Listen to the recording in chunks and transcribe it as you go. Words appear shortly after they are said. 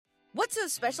What's so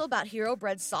special about Hero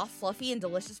Bread's soft, fluffy, and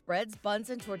delicious breads, buns,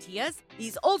 and tortillas?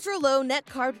 These ultra-low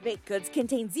net-carb baked goods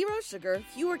contain zero sugar,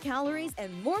 fewer calories,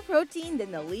 and more protein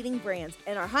than the leading brands,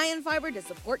 and are high in fiber to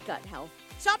support gut health.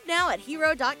 Shop now at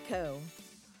hero.co.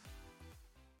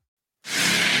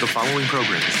 The following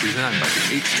program is presented by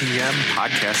the HTM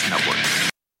Podcast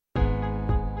Network.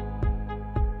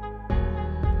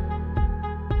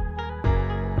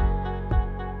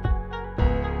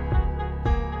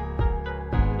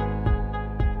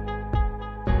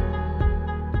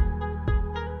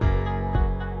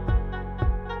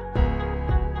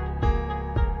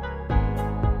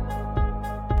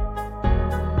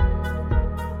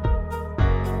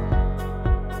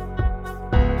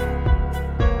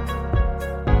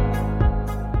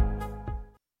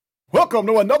 Welcome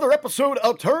to another episode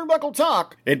of Turnbuckle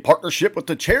Talk in partnership with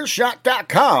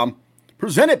thechairshot.com,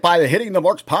 presented by the Hitting the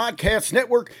Marks Podcast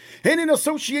Network and in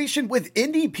association with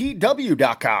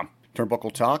IndiePW.com.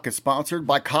 Turnbuckle Talk is sponsored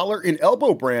by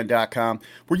collarandelbowbrand.com,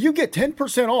 where you get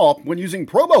 10% off when using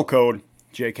promo code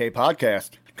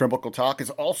JKPodcast. Turnbuckle Talk is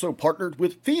also partnered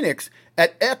with Phoenix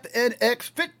at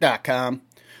FNXFit.com,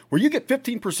 where you get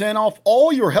 15% off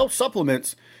all your health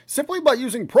supplements simply by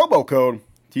using promo code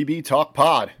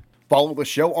TBTalkPod. Follow the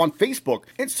show on Facebook,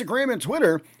 Instagram, and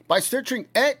Twitter by searching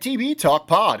at TB Talk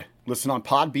Pod. Listen on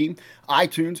Podbean,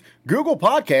 iTunes, Google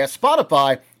Podcasts,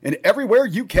 Spotify, and everywhere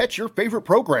you catch your favorite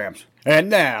programs. And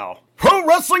now, pro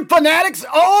wrestling fanatics,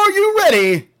 are you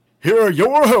ready? Here are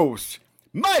your hosts,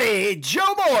 Mighty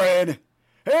Joe Morin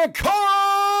and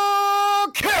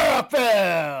Carl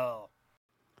Carafel.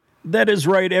 That is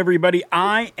right, everybody.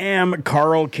 I am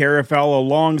Carl Carafel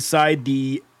alongside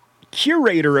the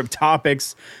curator of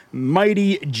topics,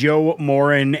 Mighty Joe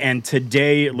Morin, and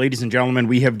today, ladies and gentlemen,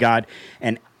 we have got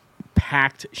an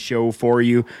packed show for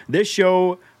you. This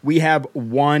show, we have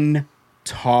one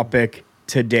topic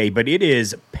today, but it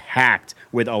is packed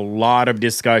with a lot of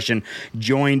discussion,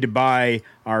 joined by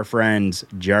our friends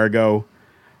Jargo,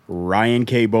 Ryan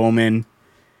K. Bowman,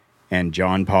 and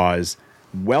John Paz.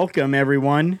 Welcome,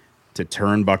 everyone, to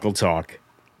Turnbuckle Talk.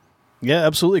 Yeah,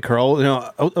 absolutely, Carl. You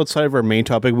know, outside of our main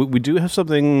topic, we do have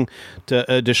something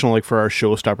additional, like for our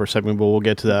showstopper segment, but we'll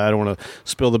get to that. I don't want to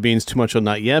spill the beans too much on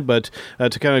that yet, but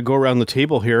to kind of go around the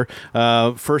table here,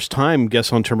 first time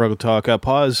guest on Turnbuckle Talk,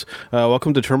 Paz,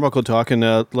 welcome to Turnbuckle Talk, and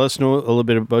let us know a little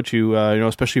bit about you,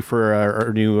 especially for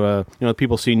our new,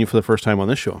 people seeing you for the first time on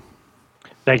this show.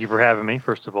 Thank you for having me,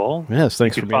 first of all. Yes,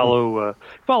 thanks for being here.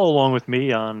 Follow along with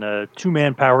me on Two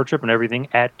Man Power Trip and everything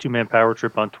at Two Man Power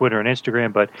Trip on Twitter and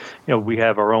Instagram. But, we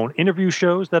have our own interview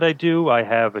shows that I do. I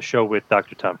have a show with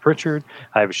Dr. Tom Pritchard.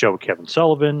 I have a show with Kevin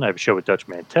Sullivan. I have a show with Dutch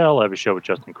Mantell. I have a show with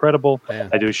Justin Credible. Yeah.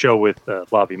 I do a show with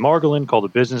Lavi Margolin called The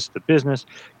Business.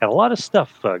 Got a lot of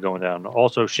stuff going down.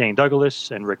 Also, Shane Douglas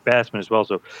and Rick Bassman as well.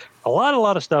 So a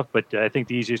lot of stuff. But I think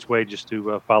the easiest way just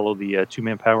to follow the Two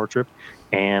Man Power Trip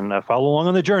and follow along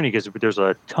on the journey, because there's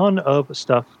a ton of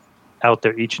stuff out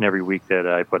there each and every week that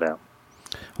I put out.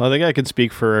 Well, I think I can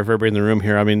speak for everybody in the room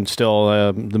here. I mean,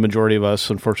 still, the majority of us,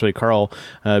 unfortunately, Carl,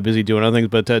 busy doing other things,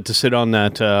 but to sit on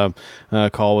that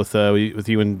call with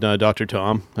you and Dr.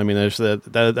 Tom, I mean, that's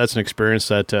an experience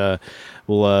that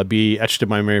will be etched in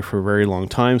my memory for a very long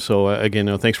time. So,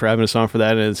 again, thanks for having us on for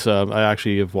that. And it's I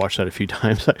actually have watched that a few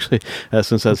times, actually,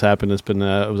 since that's happened. It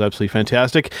was absolutely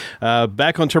fantastic.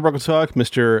 Back on Turnbuckle Talk,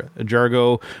 Mr.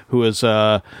 Jargo, who is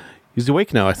he's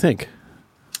awake now, I think.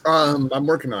 I'm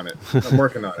working on it.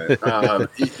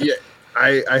 Yeah,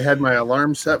 I had my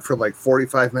alarm set for like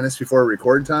 45 minutes before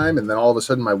record time, and then all of a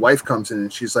sudden my wife comes in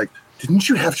and she's like, "Didn't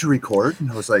you have to record?"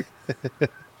 And I was like,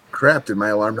 crap, did my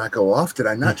alarm not go off? Did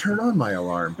I not turn on my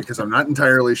alarm? Because I'm not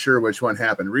entirely sure which one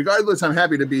happened. Regardless, I'm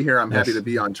happy to be here. I'm happy to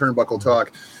be on Turnbuckle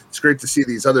Talk. It's great to see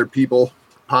these other people.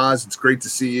 Paz, it's great to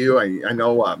see you. I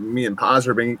know me and Paz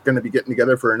are going to be getting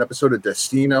together for an episode of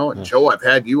Destino. And Joe, I've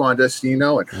had you on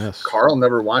Destino. And Carl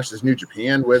never watched this New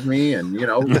Japan with me. And,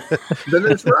 then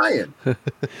there's Ryan.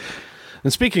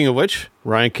 And speaking of which,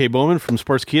 Ryan K. Bowman from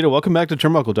Sportskeeda, welcome back to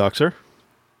Turnbuckle Talk, sir.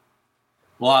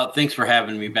 Well, thanks for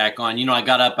having me back on. I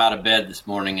got up out of bed this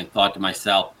morning and thought to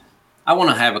myself, I want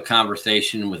to have a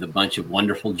conversation with a bunch of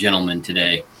wonderful gentlemen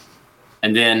today.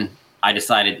 And then I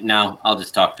decided, no, I'll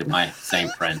just talk to my same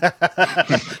friend.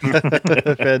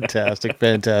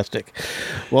 Fantastic.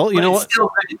 Well, you know what?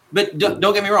 But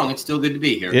don't get me wrong, it's still good to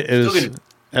be here. It is.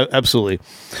 Absolutely.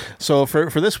 So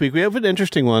for this week, we have an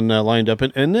interesting one lined up,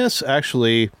 and this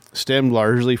actually stemmed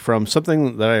largely from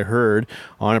something that I heard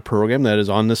on a program that is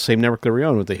on the same network that we're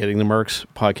on with the Hitting the Marks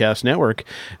Podcast Network,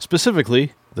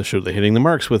 specifically the show The Hitting the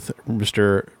Marks with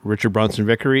Mr. Richard Bronson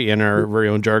Vickery and our very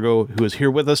own Jargo, who is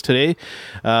here with us today.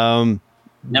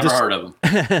 Never heard of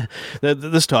him.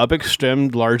 This topic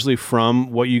stemmed largely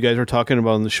from what you guys were talking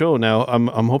about on the show. Now, I'm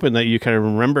hoping that you kind of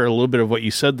remember a little bit of what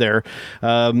you said there.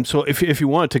 So if you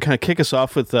want to kind of kick us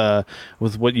off with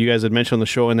what you guys had mentioned on the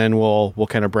show, and then we'll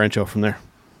kind of branch out from there.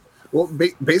 Well,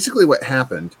 basically what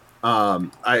happened,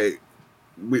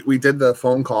 we did the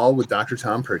phone call with Dr.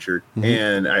 Tom Pritchard,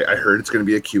 and I heard it's going to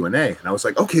be a Q&A. And I was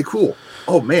like, okay, cool.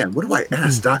 Oh, man, what do I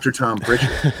ask Dr. Tom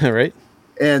Pritchard? Right.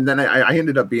 And then I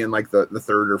ended up being like the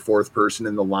third or fourth person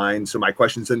in the line. So my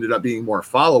questions ended up being more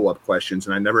follow-up questions.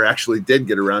 And I never actually did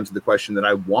get around to the question that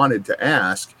I wanted to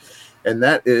ask. And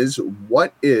that is,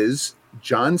 what is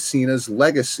John Cena's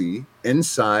legacy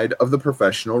inside of the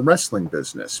professional wrestling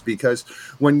business? Because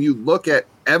when you look at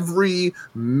every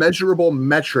measurable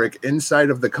metric inside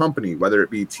of the company, whether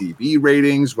it be TV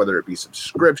ratings, whether it be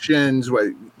subscriptions,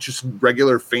 just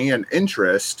regular fan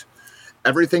interest,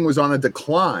 everything was on a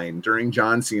decline during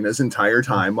John Cena's entire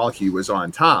time while he was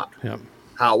on top. Yep.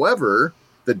 However,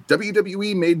 the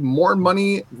WWE made more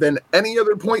money than any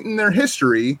other point in their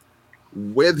history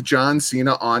with John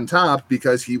Cena on top,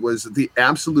 because he was the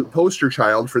absolute poster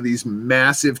child for these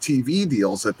massive TV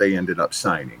deals that they ended up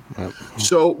signing. Yep.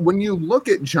 So when you look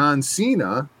at John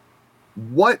Cena,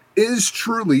 what is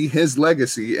truly his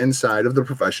legacy inside of the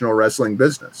professional wrestling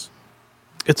business?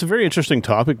 It's a very interesting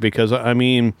topic because, I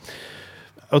mean,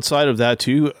 outside of that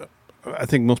too, I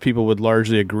think most people would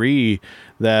largely agree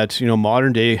that,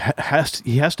 modern day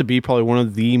he has to be probably one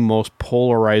of the most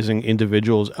polarizing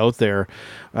individuals out there.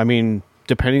 I mean,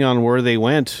 depending on where they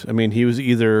went, I mean, he was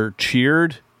either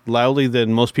cheered loudly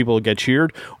than most people get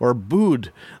cheered, or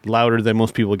booed louder than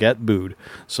most people get booed.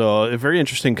 So a very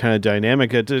interesting kind of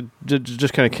dynamic. To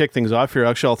just kind of kick things off here,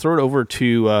 actually, I'll throw it over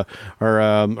to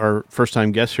our first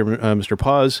time guest here, Mr.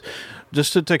 Paz.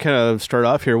 Just to kind of start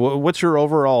off here, what's your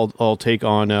overall take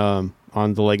on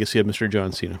the legacy of Mr.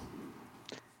 John Cena?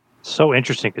 So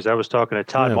interesting, because I was talking to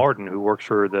Todd Martin, who works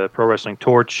for the Pro Wrestling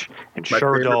Torch and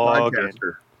Sherdog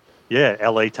and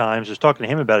LA Times. I was talking to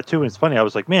him about it too, and it's funny. I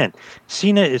was like, man,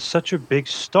 Cena is such a big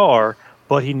star,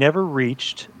 but he never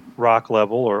reached Rock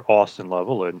level or Austin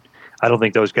level, and I don't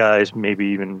think those guys maybe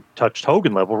even touched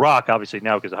Hogan level. Rock, obviously,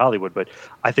 now because of Hollywood, but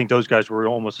I think those guys were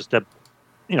almost a step.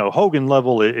 Hogan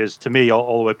level is to me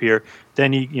all the way up here.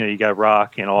 Then you got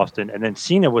Rock and Austin, and then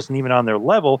Cena wasn't even on their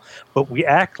level, but we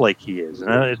act like he is. And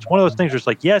it's one of those things where it's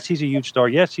like, yes, he's a huge star.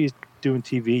 Yes, he's doing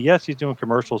TV. Yes, he's doing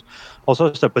commercials, all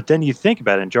sorts of stuff. But then you think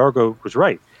about it, and Jargo was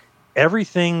right.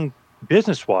 Everything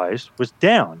business-wise was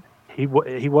down. He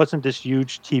wasn't this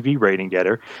huge TV rating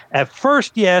getter. At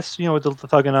first, yes, with the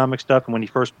Thugonomic stuff, and when he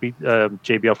first beat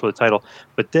JBL for the title,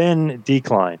 but then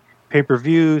decline.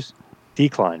 Pay-per-views,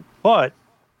 decline. But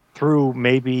through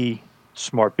maybe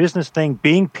smart business thing,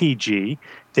 being PG,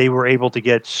 they were able to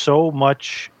get so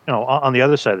much, on the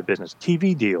other side of the business,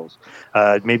 TV deals,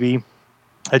 maybe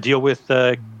a deal with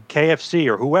KFC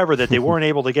or whoever that they weren't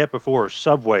able to get before, or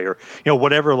Subway, or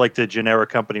whatever like the generic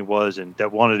company was, and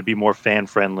that wanted to be more fan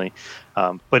friendly.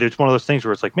 But it's one of those things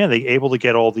where it's like, man, they able to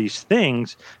get all these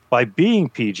things by being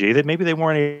PG that maybe they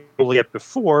weren't able to get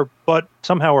before, but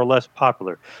somehow are less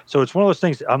popular. So it's one of those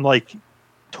things. I'm like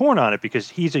torn on it, because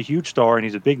he's a huge star and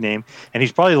he's a big name, and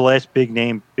he's probably the last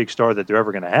big star that they're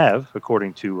ever going to have,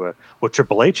 according to what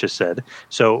Triple H has said.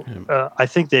 So I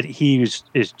think that he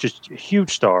is just a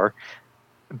huge star,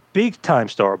 big time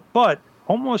star, but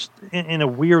almost in a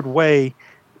weird way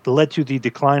led to the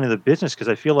decline of the business, because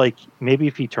I feel like maybe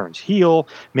if he turns heel,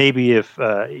 maybe if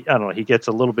I don't know, he gets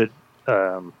a little bit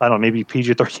maybe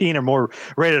PG-13 or more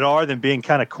rated R than being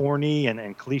kind of corny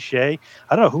and cliche.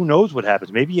 I don't know. Who knows what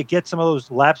happens? Maybe you get some of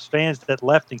those lapsed fans that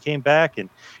left and came back, and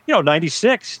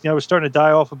 96, was starting to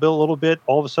die off a little bit.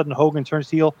 All of a sudden, Hogan turns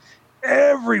heel.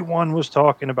 Everyone was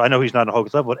talking about. I know he's not on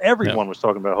Hogan's level, but everyone was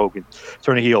talking about Hogan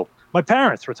turning heel. My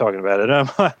parents were talking about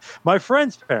it. My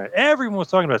friend's parents. Everyone was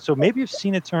talking about it. So maybe if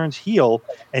Cena turns heel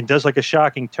and does like a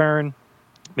shocking turn,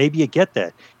 maybe you get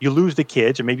that. You lose the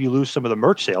kids, or maybe you lose some of the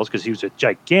merch sales, because he was a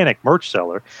gigantic merch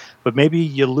seller. But maybe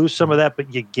you lose some of that,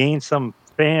 but you gain some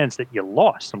fans that you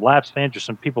lost, some lapsed fans, or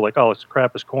some people like, oh, this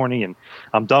crap is corny and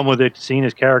I'm done with it.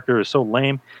 Cena's character is so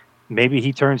lame. Maybe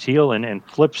he turns heel and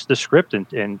flips the script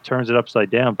and turns it upside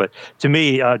down. But to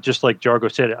me, just like Jargo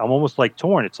said, I'm almost like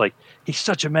torn. It's like, he's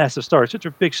such a massive star, such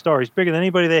a big star. He's bigger than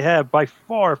anybody they have by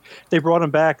far. If they brought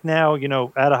him back now,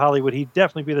 out of Hollywood, he'd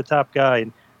definitely be the top guy.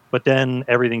 But then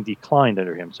everything declined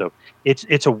under him. So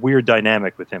it's a weird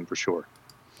dynamic with him for sure.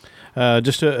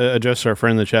 Just to address our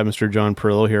friend in the chat, Mr. John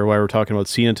Perillo here, why we're talking about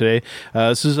Cena today.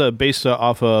 This is based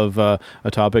off of a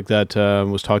topic that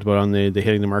was talked about on the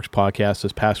Hitting the Marks podcast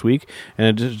this past week, and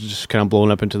it just kind of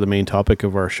blown up into the main topic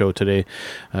of our show today,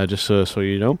 just so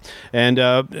you know.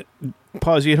 And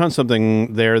Pause, you hit on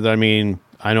something there that, I mean,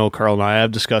 I know Carl and I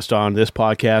have discussed on this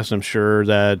podcast. I'm sure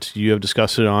that you have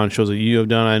discussed it on shows that you have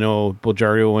done. I know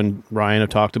Bulgario and Ryan have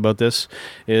talked about this,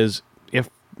 is if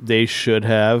they should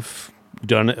have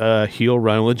done a heel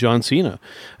run with John Cena.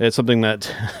 It's something that,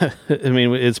 I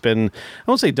mean, it's been, I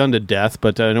won't say done to death,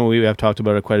 but I know we have talked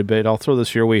about it quite a bit. I'll throw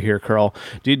this your way here, Carl.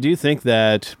 Do you think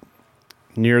that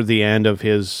near the end of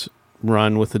his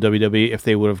run with the WWE, if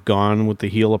they would have gone with the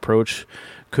heel approach,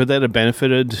 could that have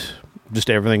benefited just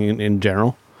everything in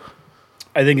general?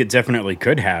 I think it definitely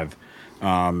could have.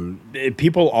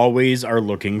 People always are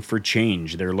looking for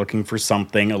change. They're looking for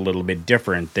something a little bit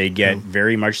different. They get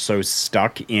very much so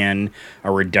stuck in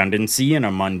a redundancy and a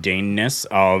mundaneness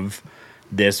of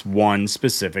this one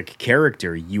specific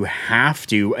character. You have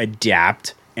to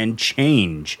adapt and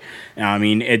change. I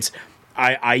mean,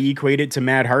 I equate it to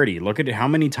Matt Hardy. Look at how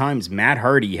many times Matt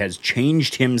Hardy has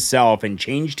changed himself and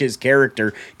changed his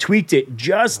character, tweaked it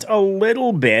just a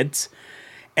little bit,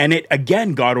 and it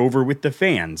again got over with the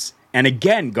fans. And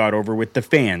again got over with the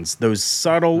fans. Those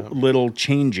subtle little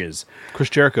changes. Chris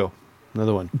Jericho,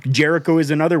 another one. Jericho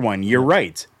is another one. You're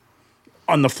right.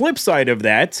 On the flip side of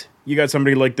that, you got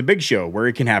somebody like The Big Show, where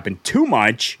it can happen too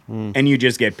much, and you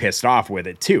just get pissed off with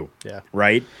it too. Yeah.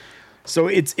 Right? So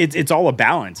it's all a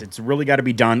balance. It's really got to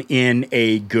be done in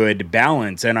a good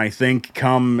balance. And I think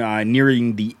come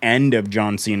nearing the end of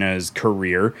John Cena's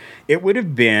career, it would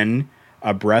have been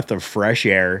a breath of fresh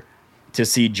air to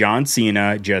see John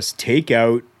Cena just take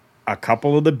out a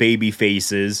couple of the baby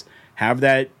faces, have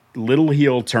that little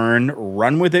heel turn,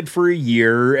 run with it for a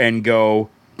year, and go,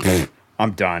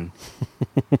 I'm done.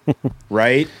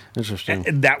 Right? Interesting.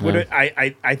 That would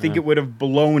I think it would have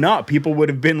blown up. People would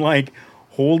have been like,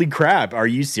 holy crap, are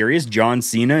you serious? John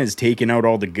Cena is taking out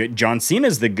all the good. John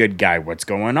Cena's the good guy. What's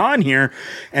going on here?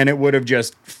 And it would have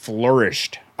just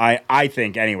flourished. I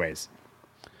think, anyways.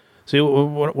 See,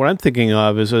 what I'm thinking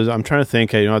of is I'm trying to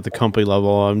think, at the company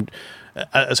level,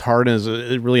 as hard and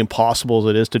as really impossible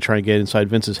as it is to try and get inside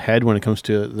Vince's head when it comes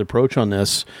to the approach on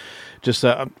this. Just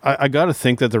I got to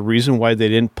think that the reason why they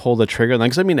didn't pull the trigger,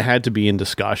 because I mean, it had to be in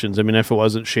discussions. I mean, if it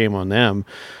wasn't, shame on them.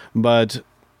 But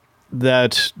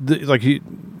that, like we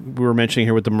were mentioning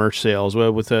here with the merch sales,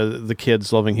 with the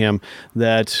kids loving him,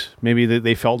 that maybe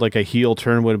they felt like a heel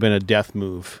turn would have been a death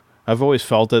move. I've always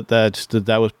felt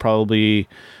that was probably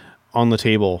on the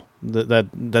table.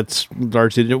 That's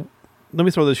largely. Let me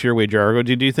throw this your way, Jargo.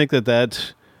 Do you think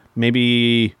that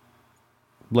maybe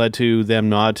led to them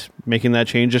not making that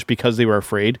change just because they were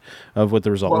afraid of what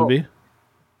the result would be?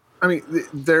 I mean,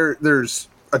 there's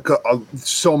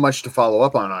so much to follow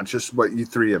up on just what you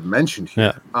three have mentioned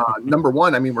here. Yeah. Number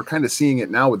one, I mean, we're kind of seeing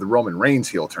it now with the Roman Reigns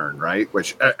heel turn, right?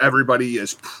 Which everybody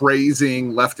is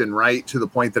praising left and right to the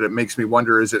point that it makes me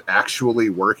wonder, is it actually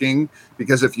working?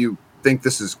 Because if you think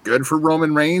this is good for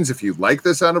Roman Reigns, if you like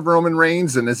this out of Roman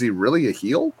Reigns, then is he really a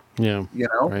heel? Yeah.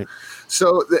 Right.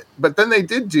 So, but then they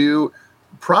did do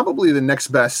probably the next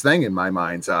best thing in my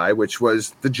mind's eye, which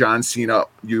was the John Cena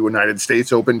United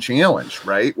States Open Challenge,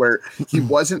 right? Where he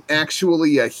wasn't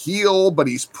actually a heel, but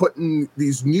he's putting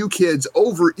these new kids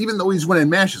over, even though he's winning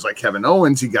matches like Kevin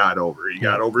Owens, he got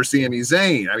over Sami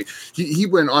Zayn. I mean, he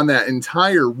went on that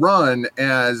entire run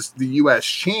as the U.S.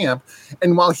 champ.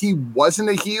 And while he wasn't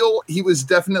a heel, he was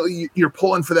definitely, you're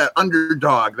pulling for that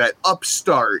underdog, that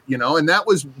upstart, and that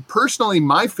was personally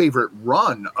my favorite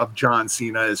run of John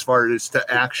Cena as far as to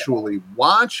actually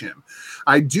watch him.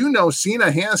 I do know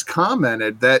Cena has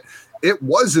commented that it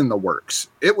was in the works.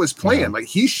 It was planned. Like,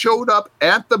 he showed up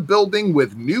at the building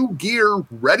with new gear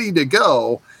ready to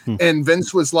go. And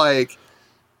Vince was like,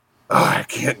 I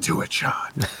can't do it,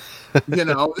 John.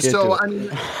 So I mean,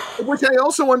 which I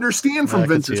also understand from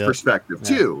Vince's perspective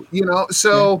too,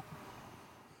 so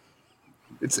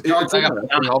it's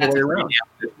all the way around.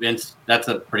 Vince, that's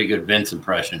a pretty good Vince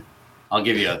impression. I'll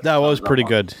give you that was pretty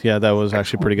good. Yeah, that was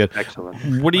actually pretty good.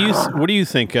 Excellent. What do you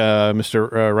think,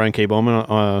 Mr. Ryan K.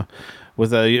 Bowman,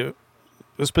 with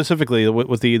specifically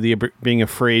with the being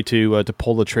afraid to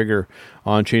pull the trigger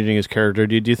on changing his character?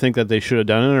 Do you think that they should have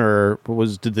done it, or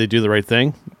did they do the right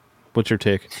thing? What's your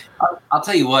take? I'll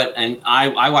tell you what, and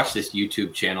I watch this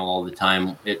YouTube channel all the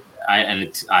time.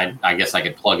 I guess I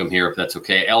could plug them here if that's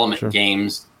okay. Element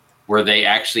Games, where they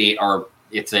actually are.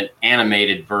 It's an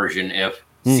animated version. If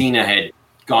Cena had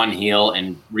gone heel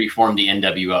and reformed the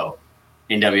NWO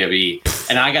in WWE,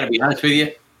 and I got to be honest with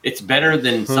you, It's better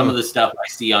than some of the stuff I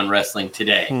see on wrestling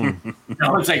today.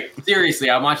 It's like, seriously,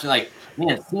 I'm watching like,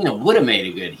 man, Cena would have made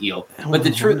a good heel. But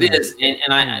the truth is,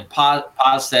 and I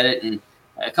Paz said it, and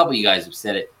a couple of you guys have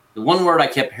said it, the one word I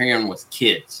kept hearing was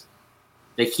kids.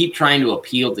 They keep trying to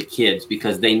appeal to kids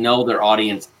because they know their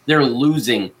audience, they're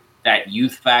losing that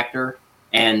youth factor,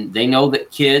 and they know that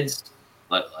kids,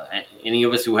 any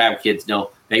of us who have kids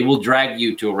know, they will drag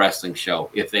you to a wrestling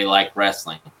show if they like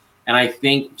wrestling. And I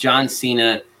think John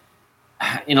Cena,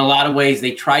 in a lot of ways,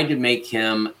 they tried to make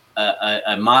him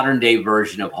a modern-day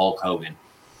version of Hulk Hogan.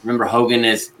 Remember Hogan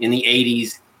is in the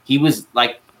 80s, he was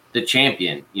like the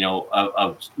champion,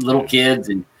 of little kids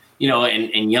and,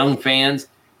 and young fans.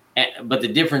 But the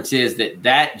difference is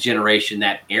that generation,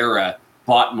 that era,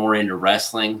 bought more into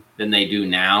wrestling than they do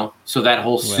now. So that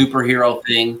whole superhero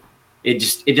thing,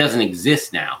 it doesn't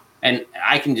exist now. And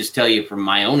I can just tell you from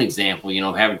my own example,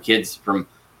 having kids from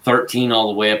 13 all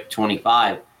the way up to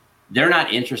 25, they're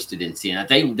not interested in seeing that.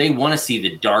 They want to see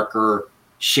the darker,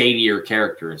 shadier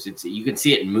characters. You can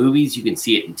see it in movies, you can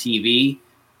see it in TV.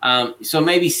 So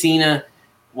maybe Cena,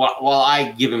 while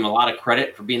I give him a lot of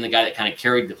credit for being the guy that kind of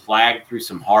carried the flag through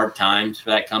some hard times for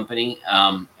that company,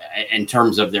 in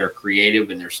terms of their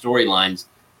creative and their storylines,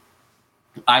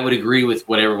 I would agree with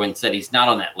what everyone said. He's not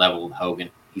on that level of Hogan.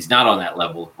 He's not on that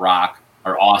level of Rock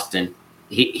or Austin.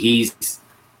 Is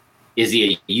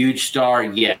he a huge star?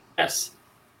 Yes.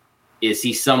 Is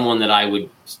he someone that I would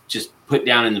just put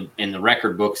down in the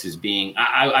record books as being?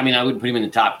 I mean, I would put him in the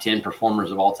top 10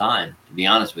 performers of all time, to be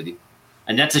honest with you.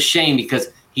 And that's a shame because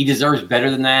he deserves better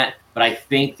than that. But I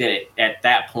think that at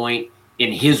that point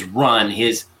in his run,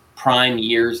 his prime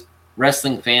years,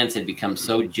 wrestling fans had become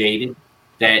so jaded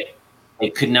that they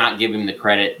could not give him the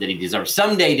credit that he deserves.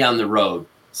 Someday down the road,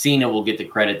 Cena will get the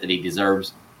credit that he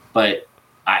deserves, but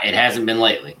it hasn't been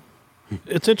lately.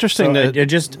 It's interesting that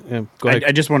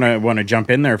I just want to jump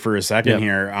in there for a second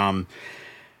here.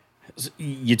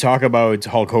 You talk about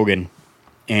Hulk Hogan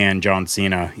and John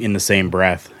Cena in the same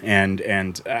breath,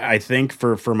 and I think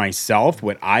for myself,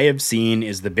 what I have seen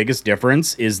is the biggest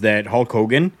difference is that Hulk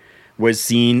Hogan was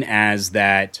seen as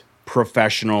that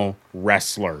professional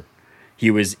wrestler. He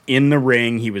was in the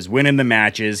ring, he was winning the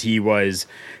matches, he was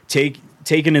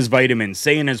taking his vitamins,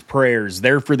 saying his prayers,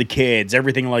 there for the kids,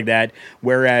 everything like that.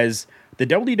 Whereas the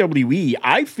WWE,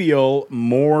 I feel,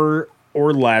 more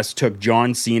or less took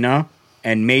John Cena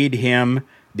and made him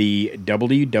the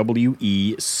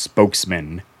WWE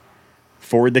spokesman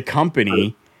for the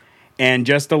company and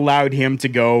just allowed him to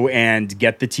go and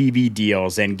get the TV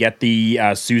deals and get the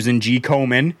Susan G.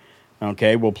 Komen.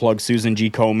 Okay, we'll plug Susan G.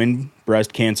 Komen,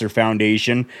 Breast Cancer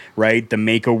Foundation, right? The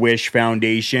Make-A-Wish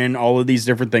Foundation, all of these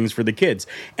different things for the kids.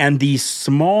 And these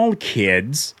small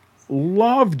kids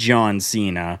love John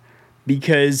Cena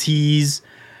because he's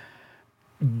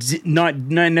not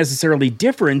necessarily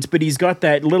different, but he's got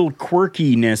that little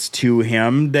quirkiness to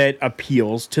him that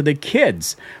appeals to the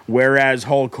kids. Whereas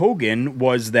Hulk Hogan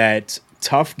was that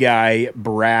tough guy,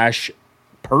 brash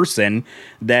person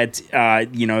that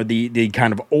the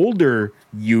kind of older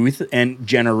youth and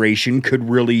generation could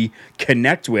really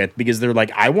connect with because they're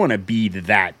like, I want to be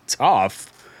that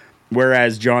tough.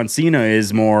 Whereas John Cena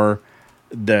is more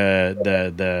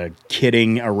the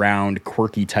kidding around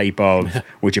quirky type of,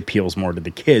 which appeals more to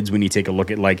the kids when you take a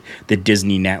look at like the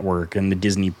Disney Network and the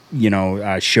Disney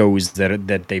shows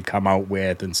that they've come out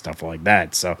with and stuff like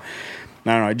that. So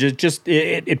I don't know,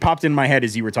 it popped in my head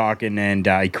as you were talking and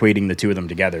equating the two of them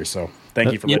together. So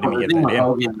thank you for letting me get that in.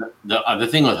 Hogan, the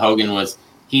thing with Hogan was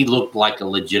he looked like a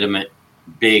legitimate,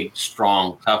 big,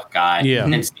 strong, tough guy. Yeah.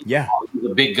 And he's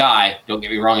a big guy. Don't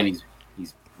get me wrong, and he's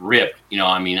ripped.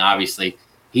 Obviously,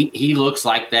 he looks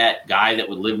like that guy that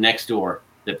would live next door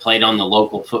that played on the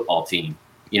local football team.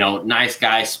 Nice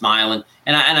guy, smiling.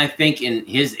 And I think in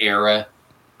his era,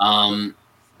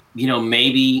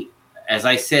 maybe, as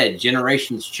I said,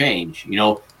 generations change.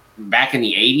 Back in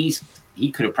the 80s,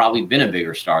 he could have probably been a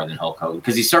bigger star than Hulk Hogan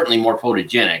because he's certainly more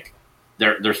photogenic.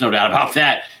 There's no doubt about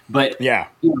that. But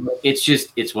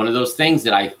it's one of those things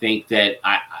that I think that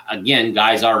again,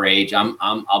 guys our age,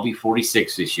 I'll be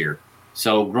 46 this year.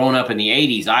 So growing up in the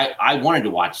 80s, I wanted to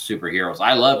watch superheroes.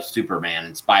 I loved Superman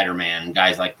and Spider-Man and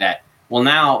guys like that. Well,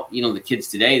 now, the kids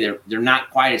today, they're not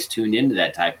quite as tuned into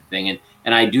that type of thing.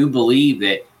 And I do believe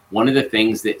that one of the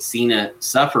things that Cena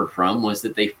suffered from was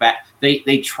that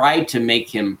they tried to make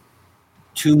him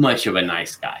too much of a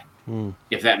nice guy,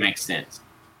 if that makes sense.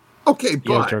 Okay,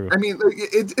 but I mean,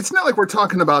 it's not like we're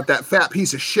talking about that fat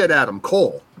piece of shit Adam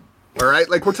Cole, all right?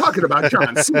 Like we're talking about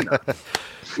John Cena.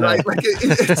 Right? Like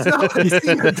it's not like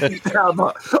Cena didn't have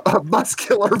a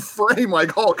muscular frame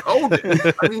like Hulk Hogan.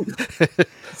 I mean,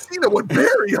 Cena would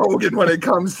bury Hogan when it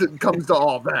comes to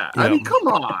all that. I mean, come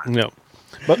on. No.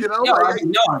 But, I'm with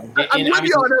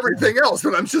you on everything else,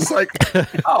 but I'm just like, no.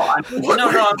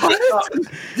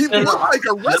 He looked like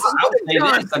a wrestler.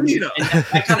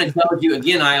 I kind of tell you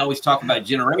again. I always talk about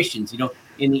generations.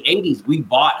 In the '80s, we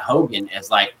bought Hogan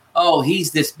as like, oh,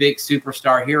 he's this big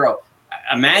superstar hero.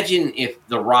 Imagine if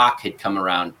The Rock had come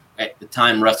around at the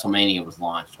time WrestleMania was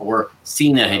launched, or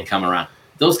Cena had come around.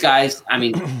 Those guys, I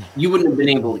mean, you wouldn't have been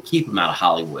able to keep them out of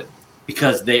Hollywood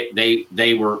because they're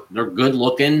good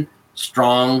looking,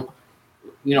 strong,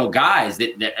 guys.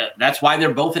 That's why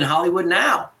they're both in Hollywood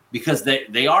now, because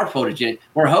they are photogenic.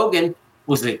 Where Hogan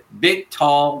was a big,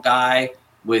 tall guy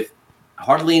with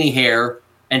hardly any hair,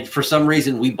 and for some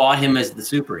reason we bought him as the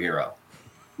superhero.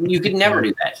 You could never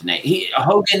do that today.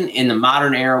 Hogan in the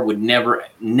modern era would never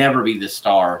be the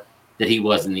star that he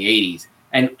was in the 80s.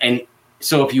 And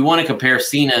so if you want to compare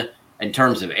Cena in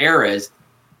terms of eras,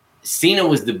 Cena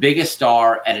was the biggest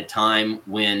star at a time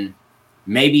when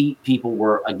maybe people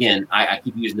were, again, I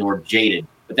keep using the word jaded,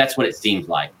 but that's what it seems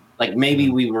like. Like maybe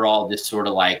we were all just sort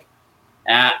of like,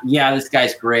 yeah, this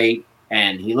guy's great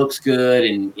and he looks good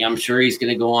and I'm sure he's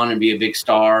going to go on and be a big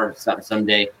star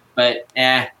someday. But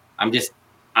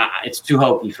it's too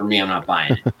hokey for me. I'm not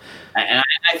buying it. And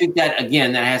I think that,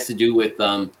 again, that has to do with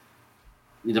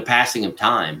the passing of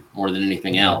time more than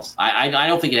anything else. I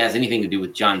don't think it has anything to do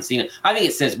with John Cena. I think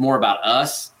it says more about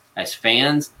us as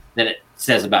fans than it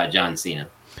says about John Cena.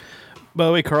 By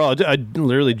the way, Carl, I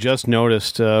literally just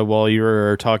noticed while you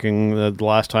were talking the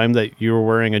last time that you were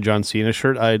wearing a John Cena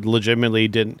shirt. I legitimately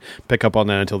didn't pick up on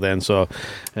that until then. So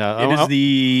it is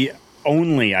the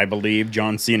only, I believe,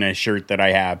 John Cena shirt that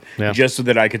I have, just so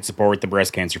that I could support the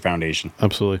Breast Cancer Foundation.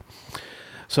 Absolutely.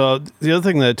 So the other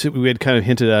thing that we had kind of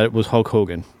hinted at was Hulk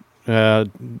Hogan.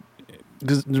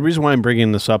 Because the reason why I'm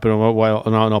bringing this up, and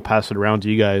I'll pass it around to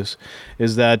you guys,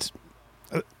 is that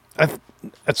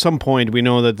at some point we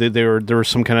know that there was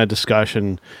some kind of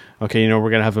discussion. Okay, we're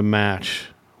going to have a match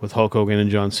with Hulk Hogan and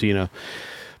John Cena.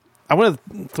 I want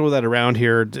to throw that around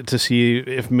here to see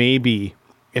if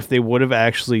they would have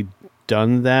actually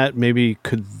done that,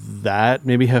 could that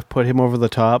have put him over the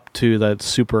top to that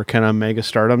super kind of mega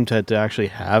stardom to actually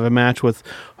have a match with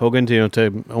Hogan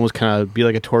to almost kind of be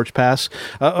like a torch pass.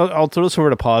 I'll throw this over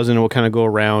to pause and we'll kind of go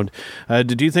around.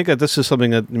 Do you think that this is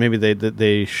something that maybe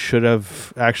they should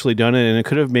have actually done it and it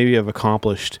could have maybe have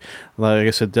accomplished, like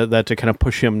I said, that to kind of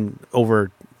push him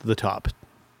over the top?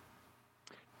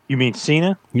 You mean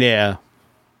Cena? Yeah.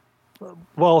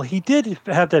 Well, he did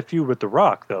have that feud with The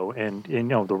Rock, though, and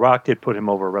The Rock did put him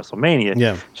over at WrestleMania.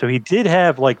 Yeah. So he did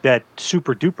have like that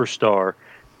super duper star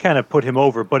kind of put him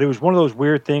over, but it was one of those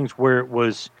weird things where it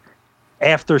was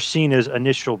after Cena's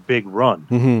initial big run.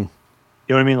 Mm-hmm. You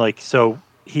know what I mean? Like, so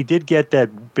he did get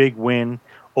that big win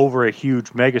over a huge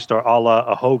megastar a la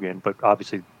a Hogan, but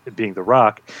obviously being The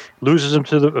Rock, loses him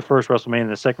to the first WrestleMania,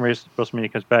 and the second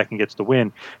WrestleMania comes back and gets the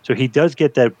win. So he does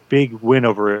get that big win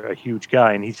over a huge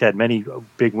guy, and he's had many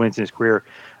big wins in his career.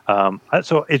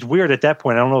 So it's weird at that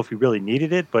point. I don't know if he really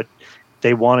needed it, but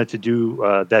they wanted to do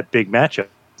that big matchup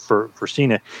for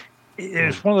Cena.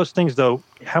 It's one of those things, though.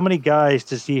 How many guys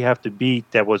does he have to beat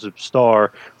that was a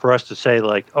star for us to say,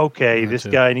 like, okay, this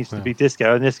guy needs to beat this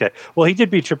guy and this guy? Well, he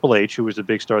did beat Triple H, who was a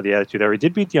big star of the Attitude Era. He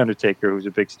did beat The Undertaker, who was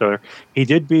a big star. He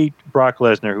did beat Brock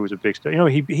Lesnar, who was a big star.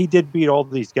 He did beat all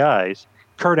these guys.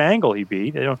 Kurt Angle he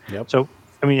beat. So,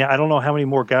 I mean, I don't know how many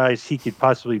more guys he could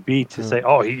possibly beat to say,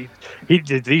 oh, he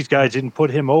did, these guys didn't put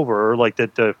him over, or like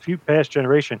that the few past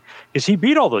generation, because he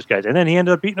beat all those guys. And then he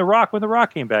ended up beating The Rock when The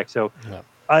Rock came back. So,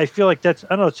 I feel like I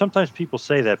don't know. Sometimes people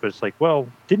say that, but it's like, well,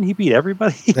 didn't he beat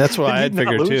everybody? That's what I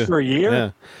figured too. For a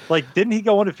year, like, didn't he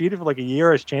go undefeated for like a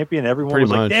year as champion? Everyone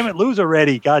was like, "Damn it, lose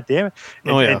already! God damn it!"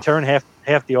 And turn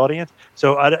half the audience.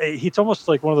 So it's almost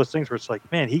like one of those things where it's like,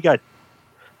 man, he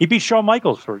beat Shawn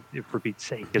Michaels for Pete's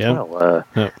sake as well.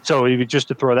 So just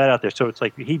to throw that out there, so it's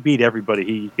like he beat everybody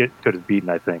he could have beaten,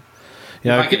 I think.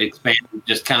 Yeah, if I could expand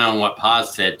just kind of on what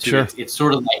Paz said too. Sure. It's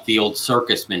sort of like the old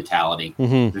circus mentality.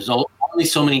 Mm-hmm. There's only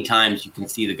so many times you can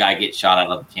see the guy get shot out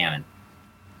of the cannon.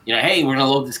 Hey, we're going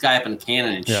to load this guy up in a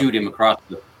cannon and shoot him across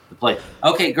the plate.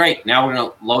 Okay, great. Now we're going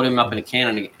to load him up in a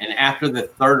cannon. And after the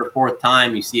third or fourth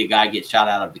time you see a guy get shot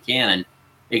out of the cannon,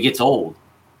 it gets old.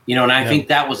 And I think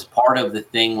that was part of the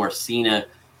thing where Cena,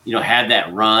 had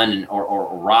that run,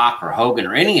 or Rock or Hogan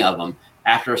or any of them.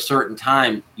 After a certain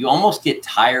time, you almost get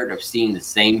tired of seeing the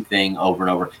same thing over and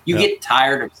over. You get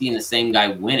tired of seeing the same guy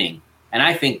winning. And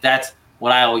I think that's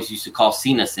what I always used to call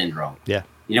Cena syndrome. Yeah.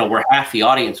 where half the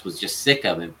audience was just sick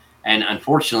of him. And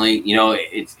unfortunately,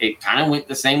 it kind of went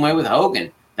the same way with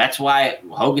Hogan. That's why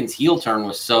Hogan's heel turn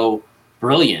was so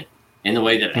brilliant in the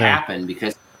way that it happened,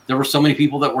 because there were so many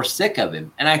people that were sick of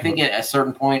him. And I think at a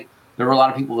certain point, there were a lot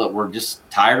of people that were just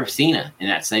tired of Cena in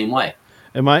that same way.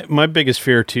 And my biggest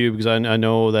fear, too, because I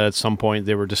know that at some point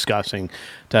they were discussing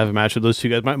to have a match with those two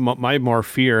guys. My more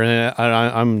fear, and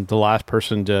I'm the last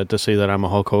person to say that I'm a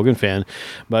Hulk Hogan fan,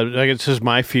 but like, it's just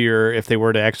my fear if they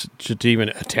were to even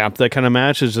attempt that kind of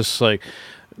match is just like,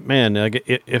 man, like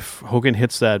if Hogan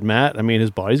hits that mat, I mean,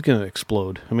 his body's going to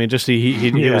explode. I mean, just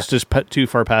he was just too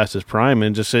far past his prime,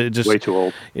 and just way too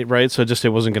old, right? So it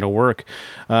wasn't going to work.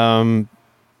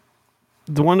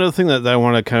 The one other thing that I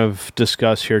want to kind of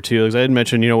discuss here too is I had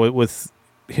mentioned, with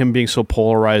him being so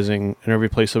polarizing in every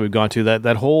place that we've gone to,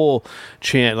 that whole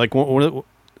chant, like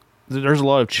there's a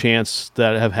lot of chants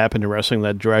that have happened in wrestling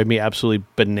that drive me absolutely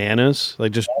bananas,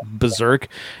 like just berserk.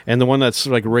 And the one that's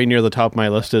like right near the top of my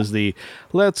list is the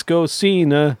 "Let's go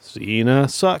Cena, Cena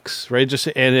sucks," right? Just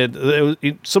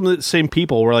some of the same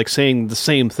people were like saying the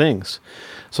same things.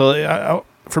 So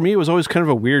for me, it was always kind of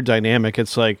a weird dynamic.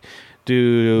 It's like,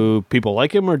 do people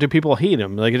like him or do people hate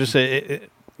him? Like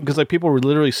because like people were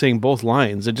literally saying both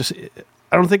lines.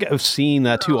 I don't think I've seen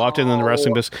that too often in the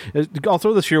wrestling business. I'll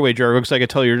throw this your way, Jargo, because I can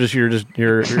tell you're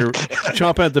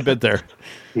chomping at the bit there.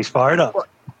 He's fired up.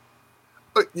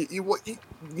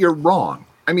 You're wrong.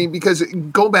 I mean, because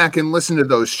go back and listen to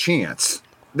those chants.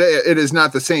 It is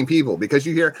not the same people, because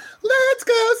you hear "Let's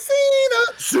go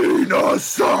Cena, Cena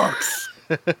sucks."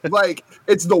 Like,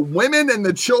 it's the women and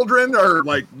the children are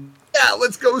like, yeah,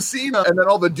 let's go Cena. And then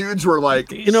all the dudes were like,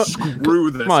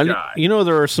 screw this guy.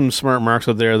 There are some smart marks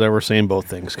out there that were saying both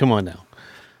things. Come on now.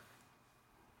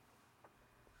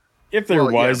 If there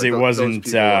was, it wasn't,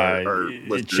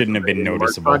 it shouldn't have been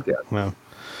noticeable. Well,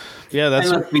 yeah,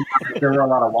 there were a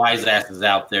lot of wise asses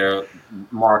out there,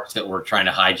 marks, that were trying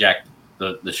to hijack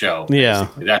the show. Yeah.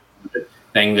 Basically. That's the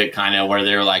thing that kind of where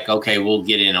they're like, okay, we'll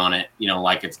get in on it.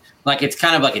 Like it's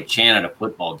kind of like a chant at a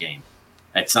football game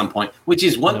at some point, which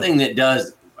is one thing that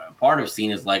does part of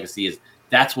Cena's legacy is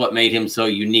that's what made him so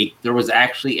unique. There was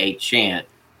actually a chant.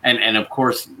 And of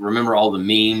course, remember all the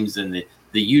memes and the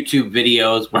YouTube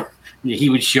videos where he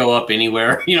would show up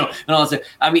anywhere, and all that stuff.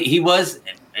 I mean, he was,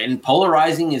 and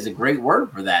polarizing is a great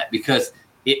word for that, because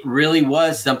it really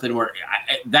was something where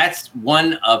that's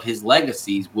one of his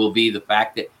legacies will be the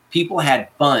fact that people had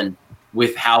fun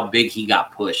with how big he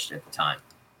got pushed at the time.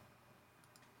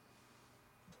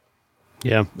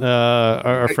 Yeah,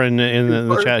 our friend in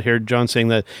the chat here, John, saying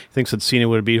that he thinks that Cena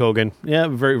would have beat Hogan. Yeah,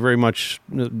 very, very much,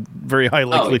 very high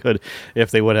likelihood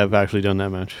if they would have actually done that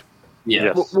match.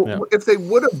 Yeah. Well, if they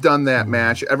would have done that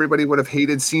match, everybody would have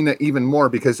hated Cena even more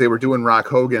because they were doing Rock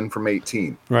Hogan from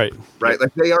 18. Right.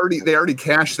 Like they already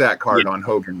cashed that card on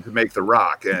Hogan to make the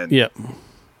Rock, and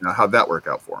how'd that work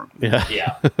out for him?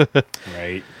 Yeah.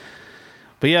 Right.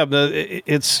 But yeah,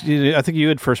 it's. I think you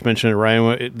had first mentioned it,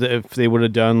 Ryan. If they would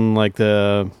have done like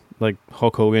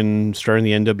Hulk Hogan starting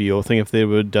the NWO thing, if they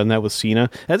would have done that with Cena,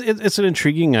 it's an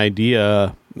intriguing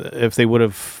idea. If they would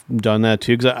have done that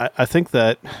too, because I think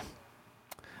that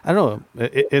I don't know.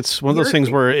 It's one of those things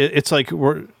where it's like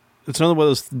it's another one of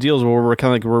those deals where we're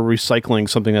kind of like we're recycling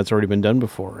something that's already been done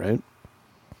before, right?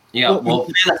 Yeah, well,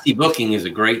 fantasy booking is a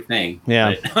great thing.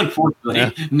 Yeah, but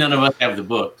unfortunately, none of us have the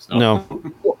book. So. No.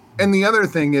 And the other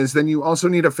thing is, then you also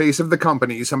need a face of the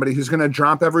company, somebody who's going to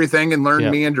drop everything and learn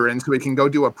Mandarin so he can go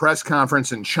do a press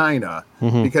conference in China,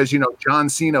 because John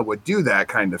Cena would do that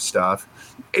kind of stuff.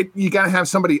 You got to have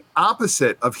somebody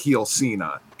opposite of heel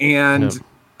Cena, and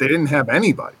they didn't have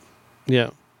anybody.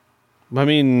 Yeah, I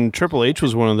mean, Triple H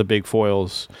was one of the big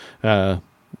foils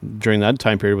during that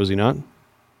time period, was he not?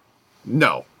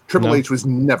 No, Triple H was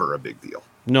never a big deal.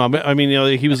 No, I mean,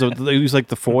 he was like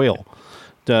the foil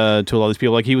to a lot of these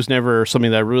people. Like, he was never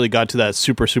something that really got to that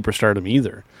superstardom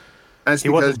either. That's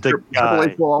because Triple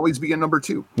H will always be a number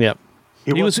two. Yeah,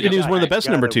 he was one of the best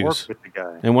number twos,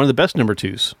 and one of the best number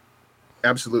twos.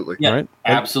 Absolutely. Yeah, right?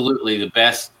 Absolutely. The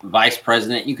best vice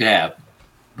president you could have,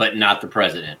 but not the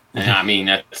president. And I mean,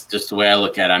 that's just the way I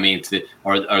look at it. I mean,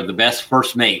 or the best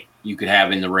first mate you could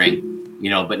have in the ring,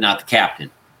 but not the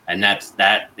captain. And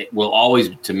that will always,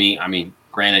 to me, I mean,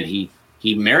 granted, he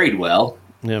married well.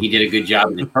 Yeah. He did a good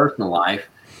job in his personal life.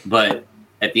 But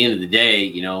at the end of the day,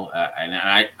 and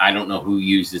I don't know who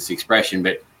used this expression,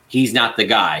 but he's not the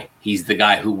guy. He's the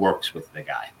guy who works with the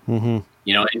guy. Mm-hmm.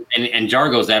 And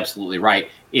Jargo's absolutely right.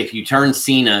 If you turn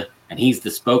Cena and he's the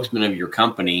spokesman of your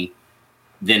company,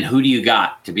 then who do you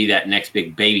got to be that next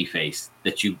big baby face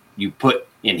that you put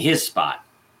in his spot?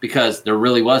 Because there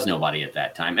really was nobody at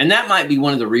that time. And that might be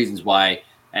one of the reasons why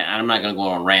and I'm not going to go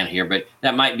on a rant here, but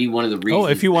that might be one of the reasons. Oh,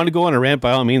 if you want to go on a rant,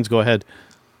 by all means, go ahead.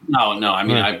 No. I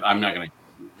mean, I'm not going to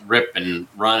rip and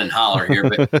run and holler here,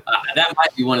 but that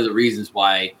might be one of the reasons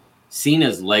why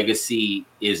Cena's legacy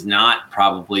is not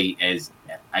probably as,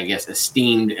 I guess,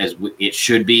 esteemed as it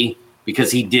should be,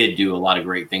 because he did do a lot of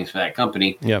great things for that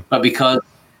company. Yeah. But because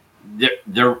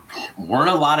there weren't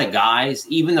a lot of guys,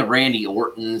 even the Randy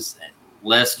Ortons,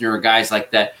 Lesnar, guys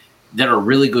like that are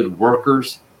really good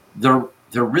workers. There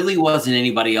really wasn't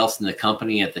anybody else in the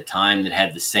company at the time that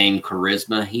had the same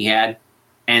charisma he had.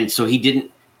 And so he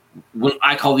didn't. When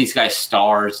I call these guys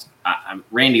stars,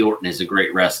 Randy Orton is a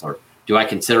great wrestler. Do I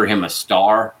consider him a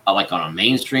star, like on a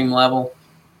mainstream level?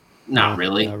 Not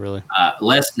really. Not really.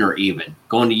 Lesnar, even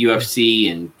going to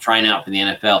UFC and trying out for the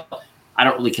NFL, I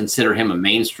don't really consider him a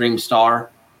mainstream star.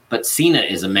 But Cena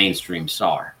is a mainstream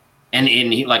star, and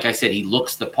he, like I said, he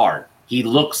looks the part. He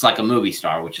looks like a movie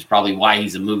star, which is probably why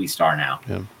he's a movie star now.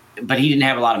 Yeah. But he didn't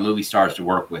have a lot of movie stars to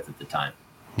work with at the time.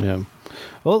 Yeah.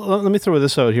 Well, let me throw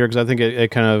this out here because I think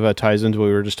it kind of ties into what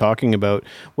we were just talking about.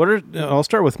 I'll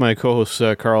start with my co-host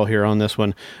Carl here on this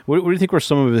one. What do you think were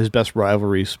some of his best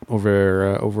rivalries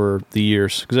over the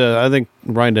years? Because I think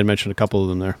Ryan did mention a couple of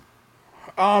them there.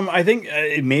 I think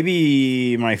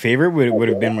maybe my favorite would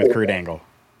have been with Kurt Angle.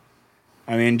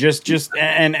 I mean, just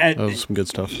and that was some good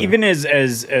stuff. Even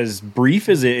as brief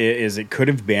as it could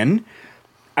have been,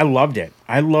 I loved it.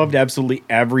 I loved absolutely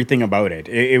everything about it.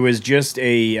 It was just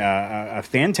a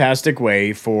fantastic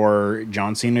way for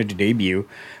John Cena to debut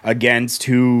against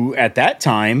who at that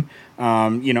time,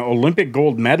 Olympic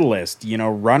gold medalist,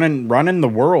 running the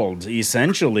world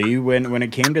essentially when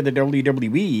it came to the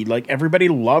WWE. Like, everybody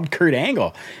loved Kurt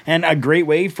Angle, and a great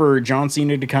way for John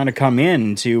Cena to kind of come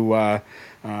in to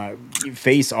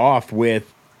face off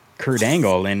with Kurt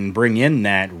Angle and bring in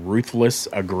that ruthless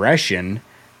aggression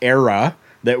era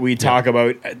that we talk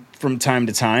about from time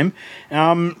to time.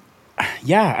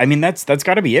 I mean, that's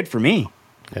got to be it for me.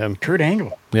 Yeah. Kurt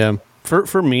Angle. Yeah.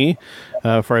 For me,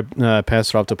 before I pass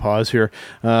it off to Pause here,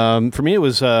 for me it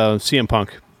was CM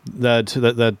Punk.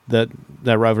 That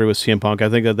rivalry with CM Punk. I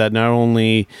think that not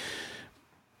only,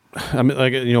 I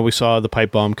mean, we saw the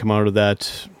pipe bomb come out of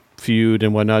that feud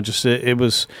and whatnot. Just it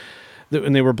was.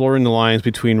 And they were blurring the lines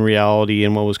between reality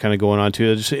and what was kind of going on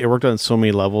too. It worked on so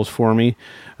many levels for me.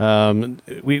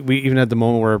 We even had the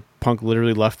moment where Punk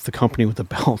literally left the company with the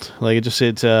belt. Like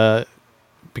it's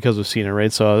because of Cena,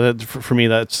 right? So for me,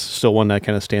 that's still one that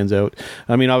kind of stands out.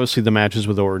 I mean, obviously the matches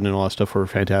with Orton and all that stuff were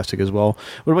fantastic as well.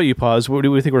 What about you, Paz? What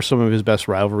do you think were some of his best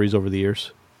rivalries over the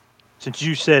years? Since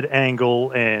you said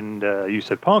Angle and you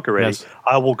said Punk already, yes.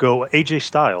 I will go AJ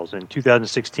Styles in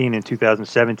 2016 and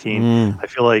 2017. I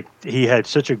feel like he had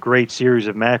such a great series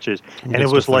of matches, and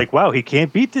it was like, wow, he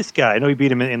can't beat this guy. I know he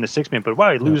beat him in the six-man, but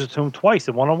wow, he loses to him twice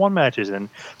in one-on-one matches. And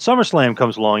SummerSlam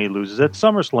comes along, he loses at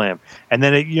SummerSlam, and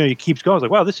then he keeps going. It's like,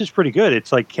 wow, this is pretty good.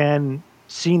 It's like, can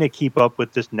Cena keep up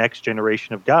with this next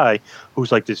generation of guy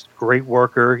who's like this great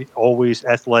worker, always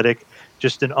athletic,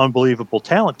 just an unbelievable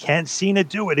talent? Can Cena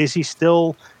do it? Is he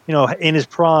still, in his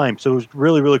prime? So it was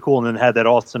really, really cool. And then had that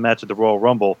awesome match at the Royal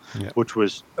Rumble, which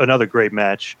was another great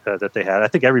match that they had. I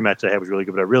think every match they had was really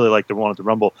good, but I really liked the one at the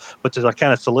Rumble. But to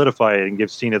kind of solidify it and give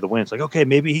Cena the win, it's like, okay,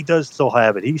 maybe he does still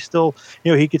have it. He's still,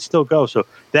 he could still go. So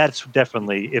that's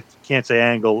definitely, if you can't say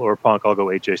Angle or Punk, I'll go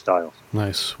AJ Styles.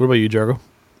 Nice. What about you, Jargo?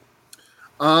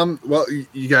 Well,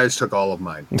 you guys took all of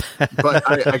mine, but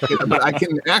I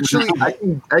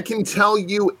can tell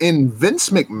you in Vince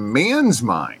McMahon's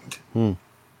mind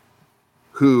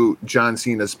who John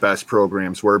Cena's best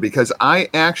programs were, because I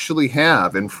actually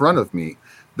have in front of me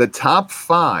the top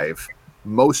 5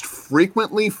 most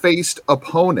frequently faced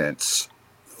opponents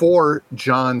for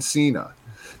John Cena.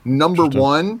 Number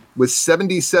 1 with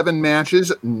 77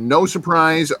 matches, no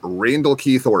surprise, Randall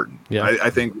Keith Orton. Yeah. I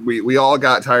think we all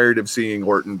got tired of seeing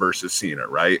Orton versus Cena,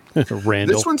 right?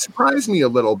 Randall. This one surprised me a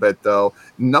little bit, though.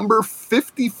 Number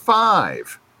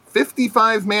 55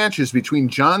 matches between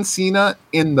John Cena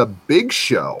and The Big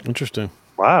Show. Interesting.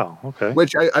 Wow, okay.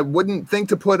 Which I wouldn't think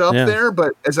to put up there,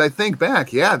 but as I think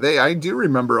back, I do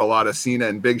remember a lot of Cena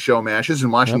and Big Show matches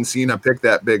and watching Cena pick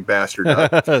that big bastard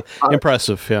up.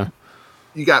 Impressive, yeah.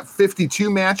 You got 52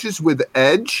 matches with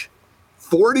Edge,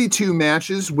 42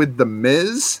 matches with The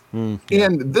Miz,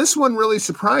 and this one really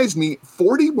surprised me,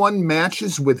 41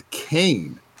 matches with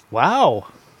Kane. Wow.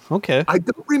 Okay. I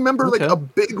don't remember a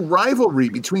big rivalry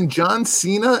between John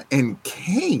Cena and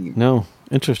Kane. No.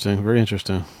 Interesting. Very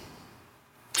interesting.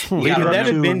 Could that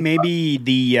have been maybe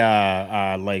the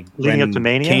leading up to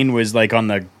Mania? Kane was on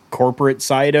the corporate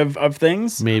side of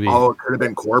things? Maybe. Oh, it could have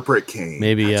been corporate Kane.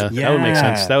 Maybe, yeah. That would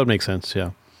make sense.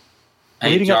 Yeah.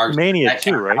 Leading up to Mania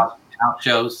too, right? House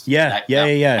shows.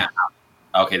 Yeah.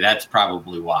 Okay, that's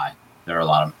probably why there are a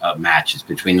lot of matches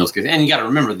between those guys. And you got to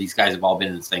remember, these guys have all been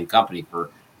in the same company for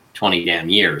 20 damn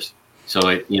years. So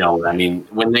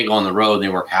when they go on the road, and they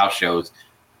work house shows.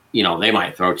 They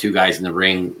might throw two guys in the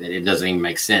ring. It doesn't even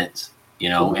make sense.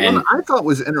 And what I thought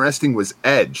was interesting was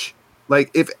Edge. Like,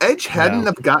 if Edge hadn't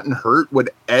have gotten hurt,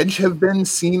 would Edge have been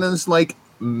seen as like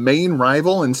main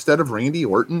rival instead of Randy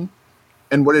Orton?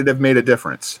 And would it have made a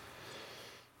difference?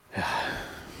 Yeah,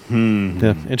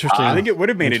 interesting. I think it would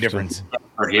have made a difference.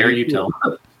 Or here you tell.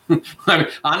 I mean,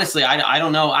 honestly, I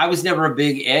don't know. I was never a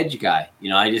big Edge guy.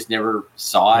 I just never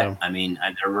saw it. I mean,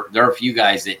 there are a few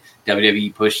guys that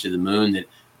WWE pushed to the moon that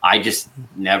I just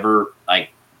never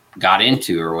got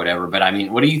into or whatever. But I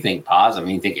mean, what do you think, Paz? I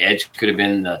mean, you think Edge could have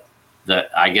been the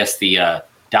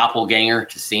doppelganger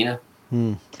to Cena?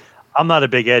 I'm not a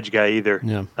big Edge guy either.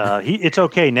 Yeah. It's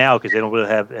okay now because they don't really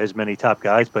have as many top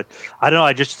guys. But I don't know.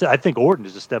 I think Orton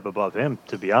is a step above him,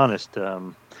 to be honest.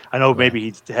 I know maybe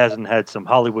he hasn't had some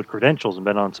Hollywood credentials and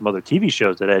been on some other TV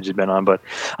shows that Edge has been on, but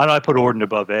I know I put Orton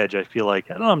above Edge. I feel like,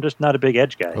 I'm just not a big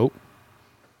Edge guy. Oh.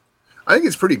 I think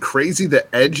it's pretty crazy that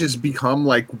Edge has become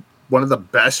like one of the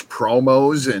best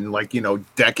promos in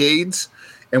decades.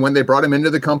 And when they brought him into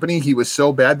the company, he was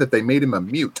so bad that they made him a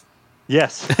mute.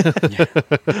 Yes.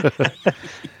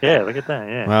 Yeah, look at that.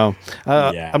 Yeah. Wow.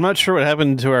 I'm not sure what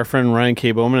happened to our friend Ryan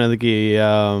K. Bowman. I think he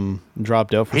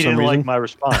dropped out for some reason. He didn't like my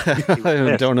response.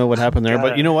 I don't know what happened there,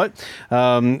 but you know what?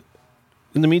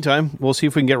 In the meantime, we'll see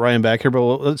if we can get Ryan back here. But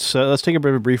let's take a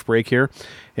bit of a brief break here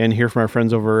and hear from our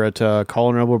friends over at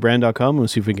collarandelbowbrand.com and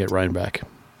see if we can get Ryan back.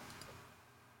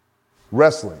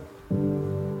 Wrestling.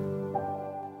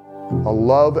 A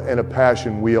love and a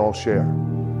passion we all share.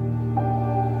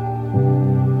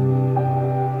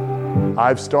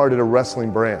 I've started a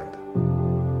wrestling brand.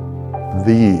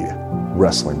 The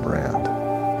wrestling brand.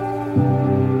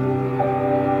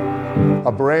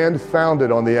 A brand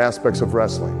founded on the aspects of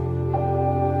wrestling.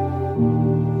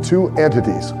 Two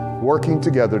entities working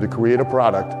together to create a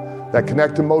product that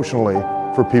connect emotionally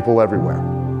for people everywhere.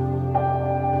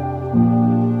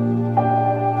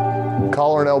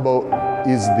 Collar and Elbow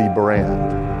is the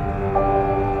brand.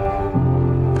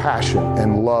 Passion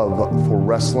and love for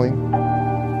wrestling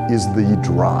is the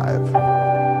drive.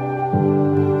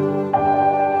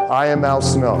 I am Al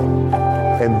Snow,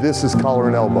 and this is Collar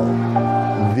and Elbow,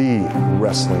 the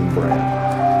wrestling brand.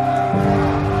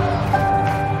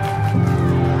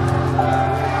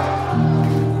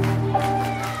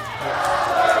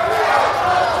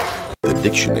 The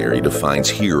dictionary defines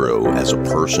hero as a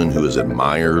person who is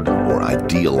admired or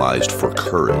idealized for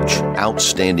courage,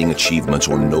 outstanding achievements,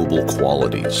 or noble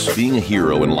qualities. Being a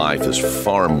hero in life is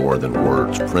far more than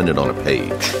words printed on a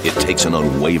page. It takes an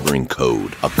unwavering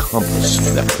code, a compass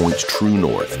that points true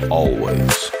north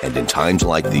always. And in times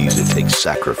like these, it takes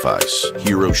sacrifice.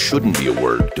 Hero shouldn't be a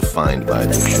word defined by a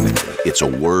dictionary. It's a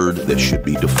word that should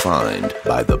be defined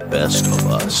by the best of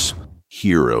us.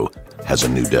 Hero has a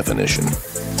new definition.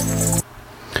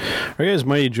 All right, guys,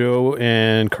 Mighty Joe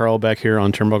and Carl back here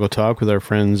on Turnbuckle Talk with our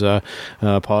friends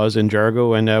Paz and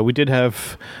Jargo. And we did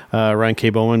have Ryan K.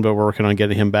 Bowman, but we're working on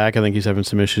getting him back. I think he's having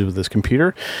some issues with his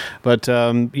computer. But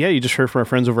you just heard from our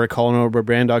friends over at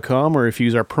collarandelbowbrand.com, or if you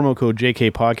use our promo code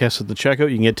JK Podcast at the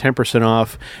checkout, you can get 10%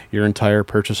 off your entire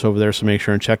purchase over there. So make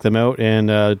sure and check them out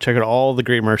and check out all the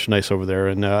great merchandise over there.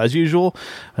 And as usual,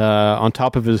 on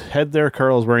top of his head there,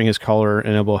 Carl is wearing his collar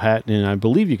and elbow hat. And I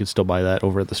believe you can still buy that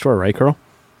over at the store, right, Carl?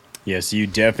 Yes, you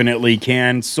definitely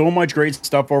can. So much great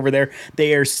stuff over there.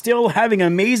 They are still having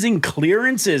amazing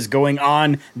clearances going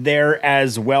on there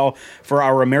as well. For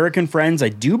our American friends, I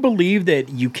do believe that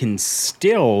you can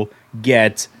still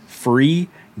get free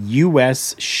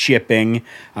U.S. shipping.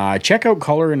 Check out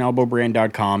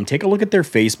collarandelbowbrand.com. Take a look at their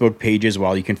Facebook page as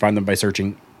well. You can find them by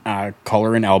searching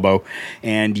Collar and Elbow,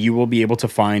 and you will be able to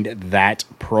find that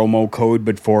promo code.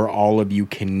 But for all of you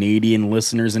Canadian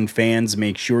listeners and fans,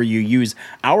 make sure you use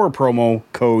our promo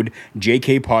code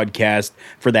JK Podcast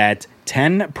for that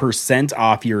 10%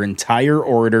 off your entire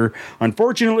order.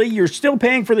 Unfortunately, you're still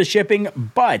paying for the shipping,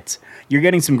 but you're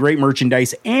getting some great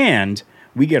merchandise, and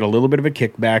we get a little bit of a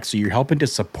kickback, so you're helping to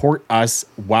support us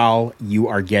while you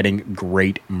are getting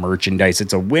great merchandise.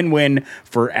 It's a win-win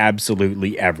for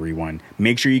absolutely everyone.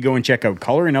 Make sure you go and check out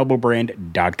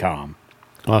collarandelbowbrand.com.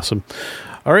 Awesome.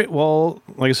 All right, well,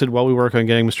 like I said, while we work on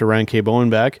getting Mr. Ryan K. Bowen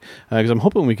back, because I'm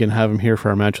hoping we can have him here for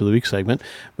our Match of the Week segment,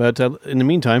 but in the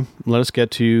meantime, let us get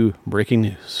to breaking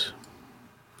news.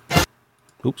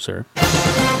 Oops, sir.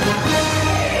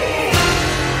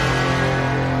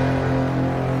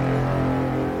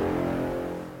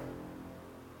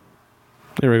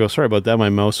 There we go. Sorry about that. My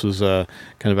mouse was kind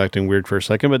of acting weird for a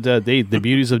second, but the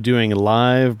beauties of doing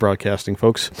live broadcasting,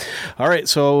 folks. All right,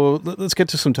 so let's get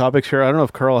to some topics here. I don't know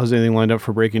if Carl has anything lined up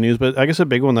for breaking news, but I guess a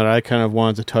big one that I kind of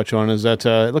wanted to touch on is that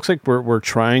it looks like we're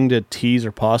trying to tease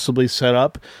or possibly set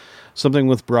up something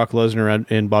with Brock Lesnar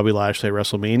and Bobby Lashley at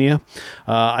WrestleMania.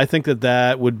 I think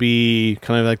that would be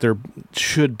kind of like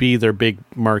should be their big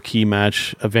marquee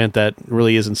match event that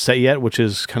really isn't set yet, which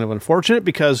is kind of unfortunate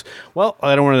because, well,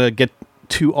 I don't want to get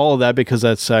to all of that because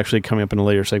that's actually coming up in a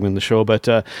later segment of the show. But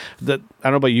I don't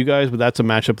know about you guys, but that's a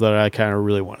matchup that I kind of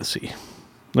really want to see.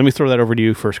 Let me throw that over to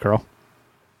you first, Carl.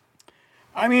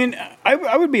 I mean,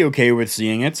 I would be okay with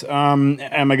seeing it. Am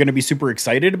I going to be super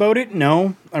excited about it?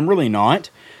 No, I'm really not.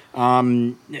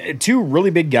 Two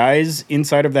really big guys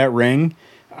inside of that ring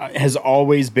has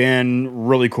always been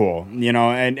really cool,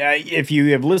 and if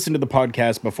you have listened to the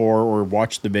podcast before or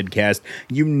watched the vidcast,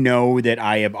 you know that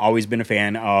I have always been a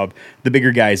fan of the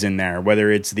bigger guys in there,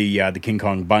 whether it's the King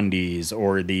Kong Bundys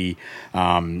or the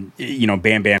Bam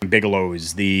Bam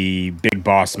Bigelows, the Big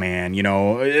Boss Man,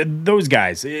 those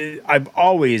guys. I've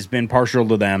always been partial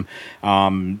to them.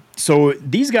 So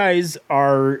these guys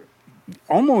are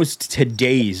almost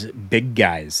today's big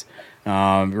guys,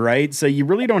 right? So you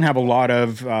really don't have a lot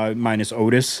of, minus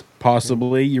Otis,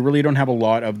 possibly, you really don't have a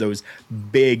lot of those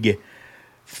big,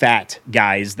 fat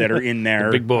guys that are in there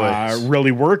big boys.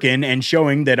 Really working and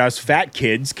showing that us fat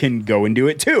kids can go and do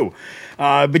it too.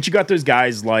 But you got those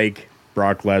guys like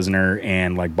Brock Lesnar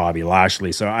and like Bobby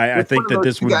Lashley. So I think that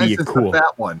this would be a cool. The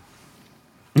fat one.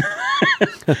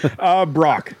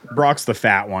 Brock's the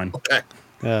fat one. Okay.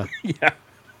 Yeah. Yeah.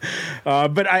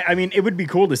 But I mean, it would be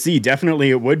cool to see. Definitely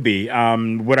it would be.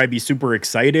 Would I be super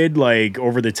excited, like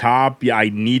over the top? Yeah, I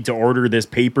need to order this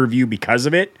pay-per-view because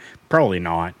of it? Probably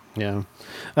not. Yeah.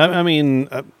 I mean,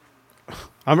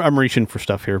 I'm reaching for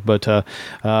stuff here, but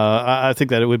I think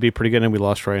that it would be pretty good, and we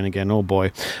lost Ryan again. Oh,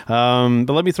 boy. But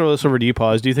let me throw this over to you,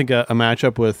 Paz. Do you think a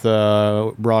matchup with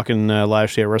Brock and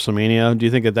Lashley at WrestleMania, do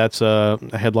you think that's a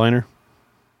headliner?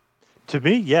 To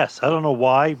me, yes. I don't know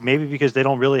why. Maybe because they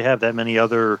don't really have that many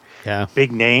other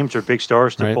big names or big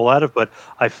stars to pull out of. But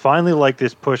I finally like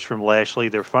this push from Lashley.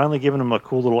 They're finally giving him a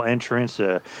cool little entrance,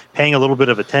 paying a little bit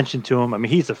of attention to him. I mean,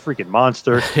 he's a freaking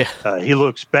monster. He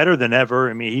looks better than ever.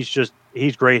 I mean,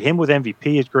 he's great. Him with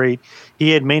MVP is great.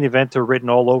 He had main eventer written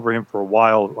all over him for a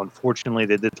while. Unfortunately,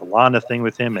 they did the Lana thing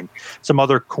with him and some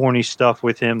other corny stuff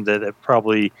with him that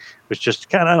probably was just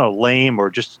kind of lame or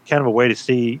just kind of a way to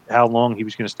see how long he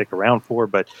was going to stick around for.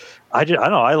 But I don't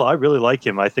know. I really like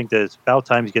him. I think that it's about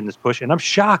time he's getting this push. And I'm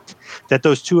shocked that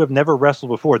those two have never wrestled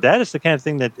before. That is the kind of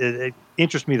thing that it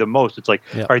interests me the most. It's like,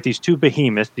 all right, these two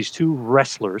behemoths, these two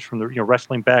wrestlers from the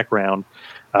wrestling background,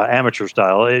 amateur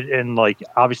style, and like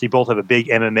obviously both have a big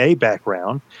MMA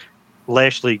background.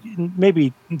 Lashley,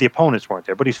 maybe the opponents weren't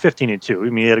there, but he's 15-2. I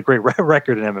mean, he had a great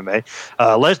record in MMA.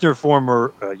 Lesnar,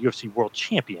 former UFC world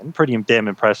champion, pretty damn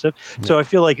impressive. Yeah. So I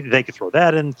feel like they could throw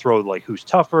that in, throw like who's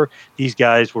tougher. These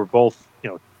guys were both,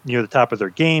 near the top of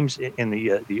their games in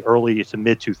the early to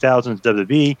mid 2000s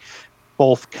WWE.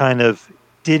 Both kind of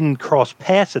didn't cross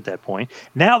paths at that point.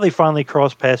 Now they finally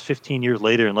cross paths 15 years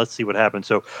later, and let's see what happens.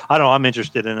 So I don't know. I'm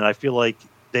interested in it. I feel like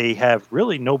they have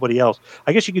really nobody else.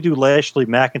 I guess you could do Lashley,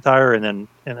 McIntyre, and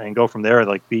then go from there and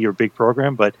like be your big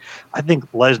program. But I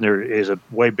think Lesnar is a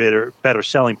way better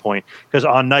selling point because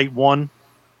on night one,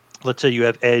 let's say you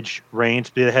have Edge, Reigns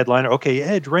be the headliner. Okay,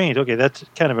 Edge, Reigns. Okay, that's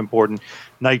kind of important.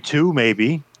 Night two,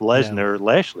 maybe Lesnar,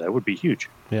 Lashley. That would be huge.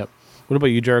 Yep. What about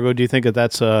you, Jargo? Do you think that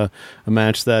that's a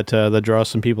match that draws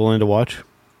some people in to watch?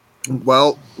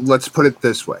 Well, let's put it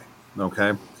this way,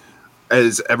 okay?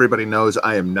 As everybody knows,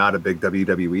 I am not a big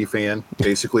WWE fan.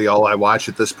 Basically, all I watch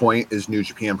at this point is New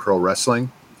Japan Pro Wrestling.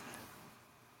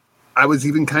 I was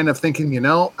even kind of thinking,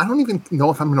 I don't even know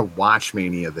if I'm going to watch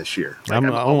Mania this year. Like, I'm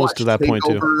almost to that point,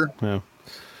 too. Yeah.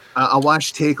 I'll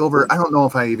watch TakeOver. I don't know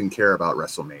if I even care about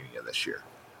WrestleMania this year.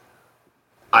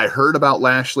 I heard about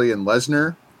Lashley and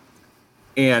Lesnar,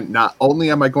 and not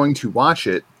only am I going to watch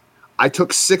it, I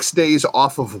took 6 days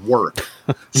off of work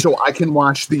so I can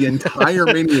watch the entire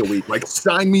Mania week. Like,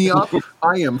 sign me up.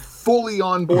 I am fully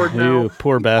on board now. You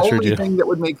poor bastard. The only thing that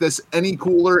would make this any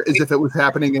cooler is if it was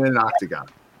happening in an octagon.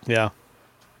 Yeah.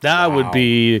 That would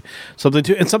be something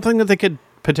too, and something that they could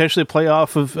potentially play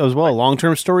off of as well.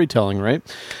 Long-term storytelling, right?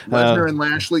 Lesnar and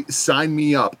Lashley, sign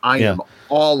me up. I am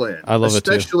all in. I love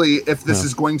especially it too. If this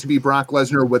is going to be Brock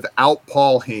Lesnar without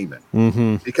Paul Heyman.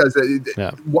 Mm-hmm. Because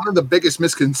one of the biggest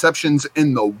misconceptions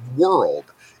in the world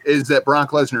is that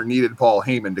Brock Lesnar needed Paul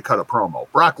Heyman to cut a promo.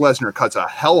 Brock Lesnar cuts a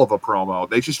hell of a promo.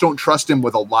 They just don't trust him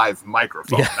with a live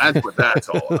microphone. Yeah. That's what that's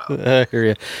all about. I hear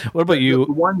you. What about you?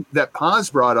 The one that Paz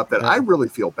brought up that I really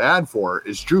feel bad for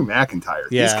is Drew McIntyre.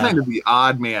 Yeah. He's kind of the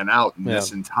odd man out in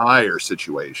this entire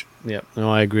situation. Yeah,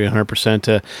 no, I agree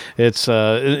 100%. It's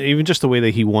even just the way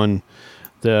that he won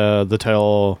the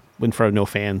title in front of no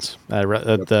fans at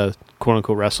the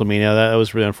quote-unquote WrestleMania. That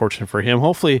was really unfortunate for him.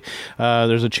 Hopefully,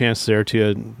 there's a chance there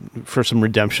for some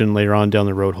redemption later on down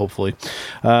the road, hopefully.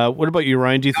 What about you,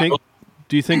 Ryan? Do you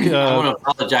think I want to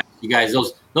apologize to you guys.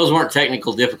 Those weren't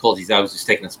technical difficulties. I was just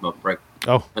taking a smoke break.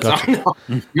 Oh, gotcha.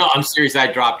 No, I'm serious.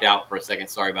 I dropped out for a second.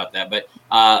 Sorry about that. But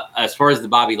as far as the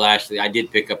Bobby Lashley, I did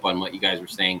pick up on what you guys were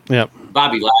saying. Yep.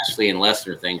 Bobby Lashley and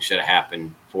Lesnar thing should have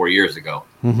happened 4 years ago,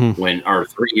 or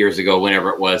 3 years ago, whenever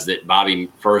it was that Bobby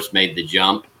first made the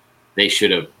jump. They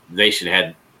should have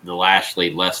had the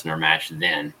Lashley Lesnar match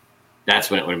then. That's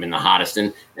when it would have been the hottest.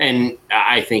 And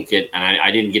I think and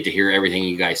I didn't get to hear everything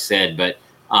you guys said, but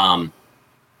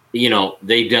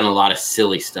they've done a lot of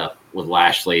silly stuff with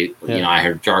Lashley. Yeah. I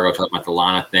heard Jargo talk about the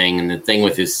Lana thing and the thing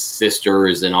with his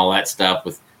sisters and all that stuff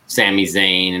with Sami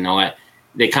Zayn and all that.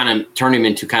 They kind of turned him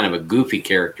into kind of a goofy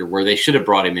character where they should have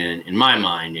brought him in my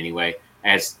mind anyway,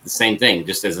 as the same thing,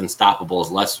 just as unstoppable as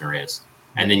Lesnar is.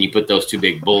 And then you put those two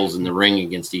big bulls in the ring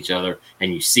against each other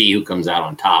and you see who comes out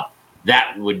on top.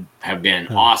 That would have been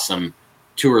awesome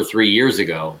 2 or 3 years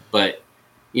ago. But,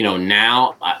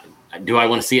 now, do I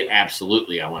want to see it?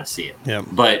 Absolutely, I want to see it. Yeah.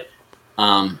 But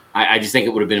I just think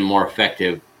it would have been more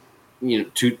effective.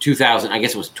 2000, I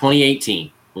guess it was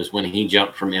 2018 was when he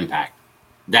jumped from Impact.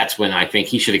 That's when I think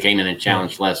he should have came in and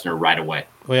challenged Lesnar right away.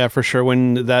 Well, yeah, for sure.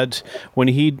 When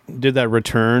he did that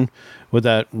return with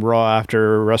that Raw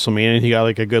after WrestleMania, he got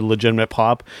like a good legitimate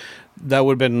pop. That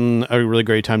would have been a really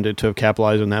great time to have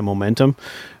capitalized on that momentum.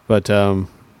 But time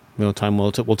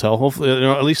will tell. Hopefully,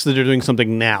 at least they're doing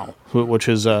something now, which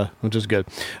is good.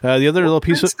 The other little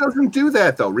piece doesn't do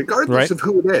that though, regardless of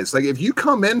who it is. Like if you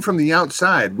come in from the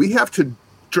outside, we have to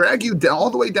drag you all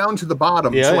the way down to the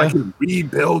bottom I can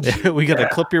rebuild you. We got to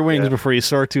clip your wings before you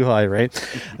soar too high, right?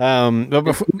 But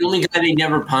the only guy they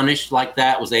never punished like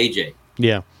that was AJ.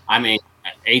 Yeah. I mean,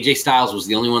 AJ Styles was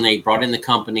the only one they brought in the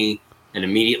company and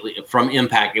immediately from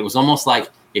Impact. It was almost like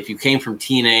if you came from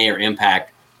TNA or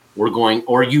Impact,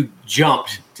 or you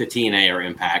jumped to TNA or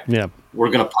Impact, we're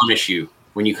going to punish you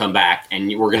when you come back, and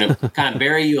we're going to kind of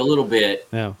bury you a little bit,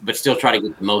 but still try to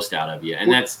get the most out of you. And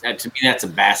to me, that's a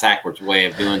bass-backwards way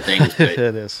of doing things. But,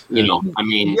 it is. I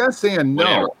mean, yes and no.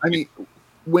 Whatever. I mean,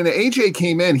 when AJ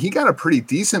came in, he got a pretty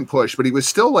decent push, but he was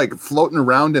still like floating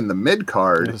around in the mid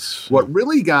card. Yes. What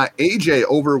really got AJ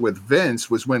over with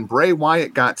Vince was when Bray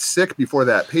Wyatt got sick before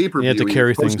that pay-per-view. He had to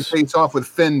carry things. To face off with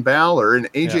Finn Balor,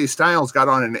 and AJ Styles got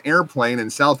on an airplane in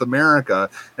South America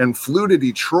and flew to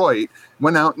Detroit,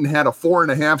 went out and had a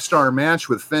 4.5-star match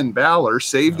with Finn Balor,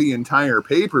 saved the entire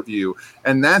pay-per-view,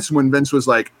 and that's when Vince was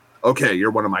like, okay, you're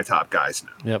one of my top guys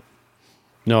now. Yep.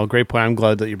 No, great point. I'm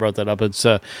glad that you brought that up. It's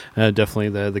definitely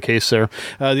the case there.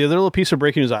 The other little piece of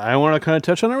breaking news I want to kind of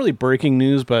touch on, not really breaking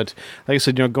news, but like I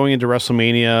said, going into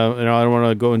WrestleMania, I don't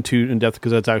want to go into in depth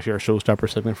because that's actually our showstopper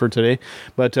segment for today.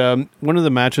 But one of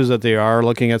the matches that they are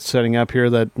looking at setting up here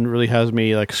that really has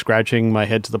me like scratching my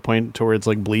head to the point to where it's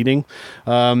like bleeding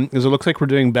is it looks like we're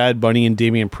doing Bad Bunny and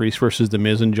Damian Priest versus The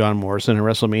Miz and John Morrison in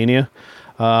WrestleMania.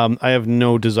 I have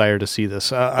no desire to see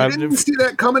this. I didn't see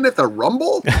that coming at the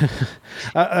Rumble.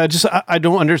 I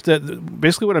don't understand.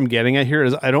 Basically, what I'm getting at here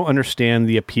is I don't understand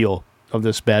the appeal of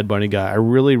this Bad Bunny guy. I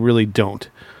really, really don't.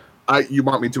 You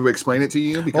want me to explain it to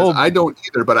you? Because I don't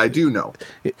either, but I do know.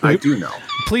 I do know.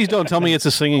 Please don't tell me it's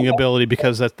a singing ability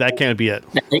because that can't be it.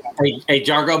 Hey,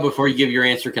 Jargo, before you give your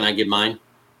answer, can I give mine?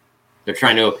 They're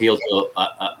trying to appeal to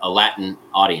a Latin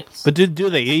audience. But do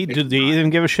they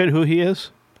even give a shit who he is?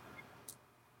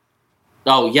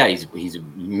 Oh yeah, he's a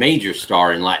major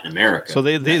star in Latin America. So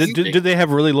do they have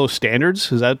really low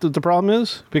standards? Is that what the problem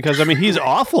is? Because I mean, he's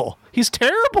awful. He's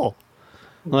terrible.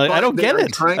 Like, I don't get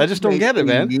it. I just don't get it,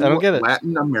 man. I don't get it.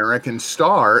 Latin American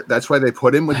star. That's why they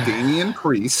put him with Damian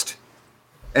Priest,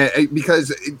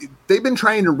 because they've been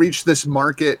trying to reach this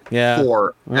market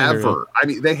forever. I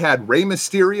mean, they had Rey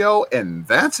Mysterio, and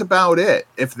that's about it.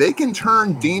 If they can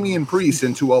turn Damian Priest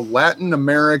into a Latin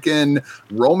American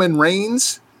Roman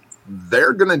Reigns,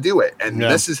 they're going to do it. And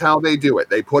this is how they do it.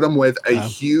 They put him with a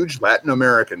huge Latin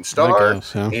American star,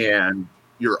 and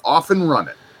you're off and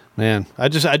running. Man, I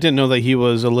didn't know that he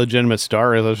was a legitimate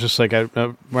star. I was just like,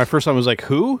 my first time was like,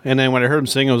 who? And then when I heard him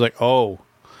sing, I was like, oh,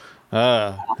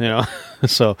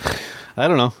 so I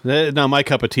don't know. Not my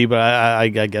cup of tea, but I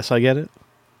guess I get it.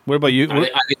 What about you?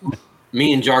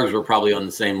 me and Jargs were probably on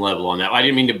the same level on that. I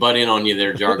didn't mean to butt in on you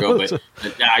there, Jargo, but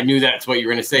I knew that's what you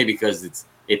were going to say because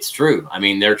it's true. I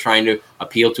mean, they're trying to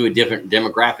appeal to a different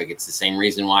demographic. It's the same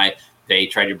reason why they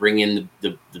tried to bring in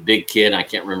the big kid. I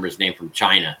can't remember his name, from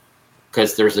China,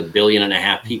 because there's 1.5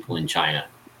 billion people in China.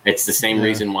 It's the same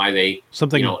reason why they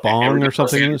Bong or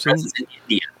something. In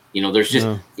India. There's just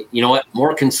you know what?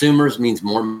 More consumers means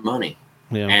more money.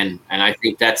 Yeah. And I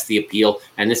think that's the appeal.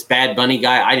 And this Bad Bunny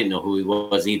guy, I didn't know who he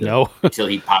was either until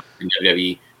he popped in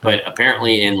WWE. But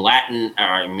apparently in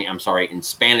in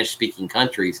Spanish-speaking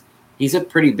countries, he's a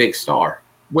pretty big star.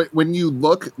 When you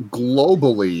look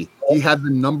globally, he had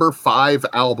the number 5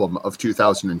 album of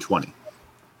 2020.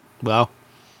 Wow.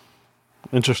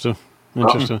 Interesting.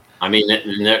 I mean,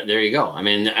 there you go. I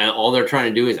mean, all they're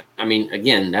trying to do is,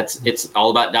 again, it's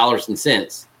all about dollars and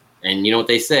cents. And you know what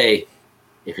they say?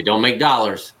 If it don't make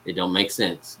dollars, it don't make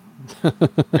sense.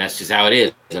 That's just how it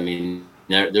is. I mean,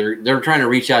 they're trying to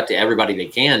reach out to everybody they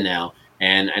can now.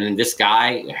 And this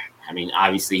guy,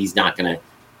 obviously he's not going to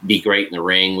be great in the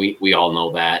ring. We all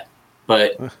know that.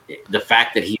 But the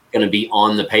fact that he's going to be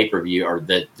on the pay-per-view or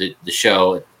the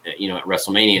show, at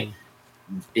WrestleMania,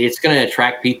 it's going to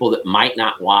attract people that might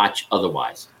not watch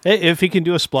otherwise. If he can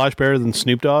do a splash better than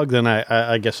Snoop Dogg, then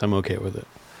I guess I'm okay with it.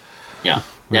 Yeah.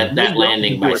 That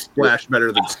landing by splash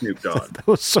better than Snoop Dogg. That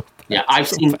was so bad. Yeah,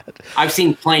 I've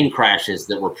seen plane crashes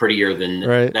that were prettier than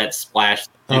that splash.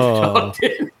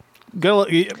 Go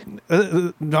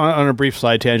on a brief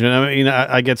side tangent.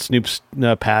 I get Snoop's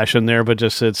passion there, but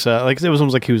just it's it was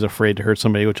almost like he was afraid to hurt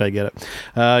somebody, which I get it.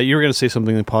 You were going to say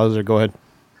something positive. Go ahead.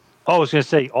 Oh, I was going to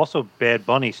say, also, Bad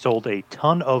Bunny sold a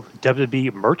ton of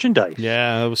WWE merchandise.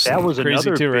 Yeah, that was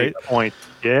another too, big point.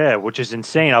 Yeah, which is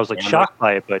insane. I was shocked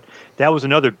by it, but that was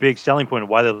another big selling point of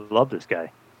why they love this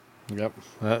guy. Yep,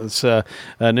 that's an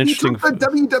interesting. He took the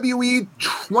WWE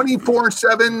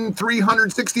 24/7,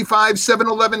 365,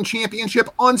 7-Eleven championship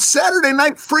on Saturday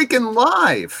Night freaking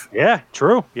Live. Yeah,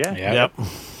 true. Yeah. Yep.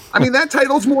 That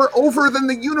title's more over than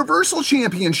the Universal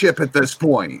Championship at this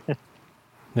point.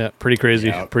 Yeah, pretty crazy.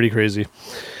 Yeah. Pretty crazy.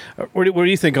 What do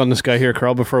you think on this guy here,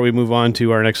 Carl, before we move on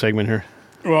to our next segment here?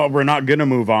 Well, we're not going to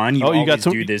move on. You got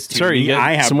some. Do this to sorry, me.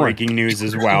 I have breaking news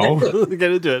as well.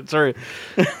 Get into it. Sorry.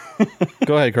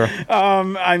 Go ahead, Carl.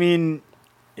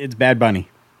 It's Bad Bunny.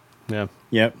 Yeah.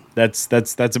 Yep. That's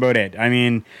about it. I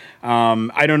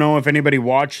don't know if anybody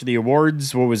watched the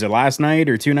awards. What was it, last night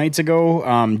or 2 nights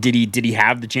ago? Did he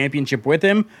have the championship with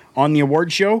him on the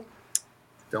award show?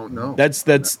 Don't know. That's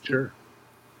not sure.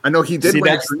 I know he did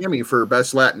win a Grammy for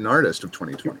Best Latin Artist of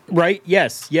 2020. Right?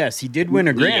 Yes, he did win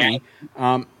a Grammy.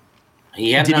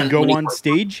 Did he go on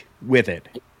stage with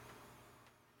it?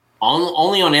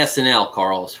 Only on SNL,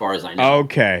 Carl, as far as I know.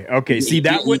 Okay. See,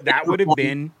 that would have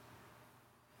been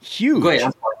huge. Go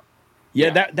ahead.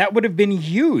 Yeah, that would have been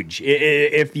huge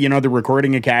if the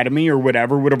Recording Academy or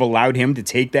whatever would have allowed him to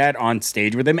take that on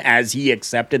stage with him as he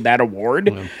accepted that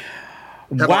award. Yeah.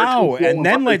 Wow. And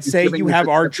then let's say you have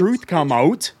R-Truth come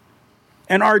out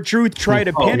and R-Truth try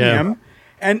to pin him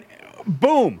and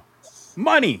boom,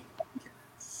 money.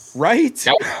 Right?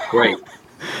 That was great.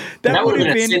 that would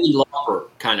have been a Cyndi Lauper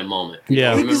kind of moment.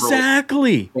 Yeah.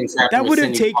 Exactly. That would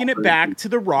have taken it back to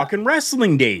the rock and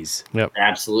wrestling days. Yep.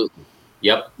 Absolutely.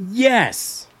 Yep.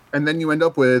 Yes. And then you end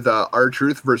up with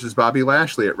R-Truth versus Bobby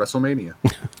Lashley at WrestleMania.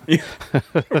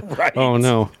 Right. Oh,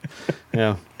 no.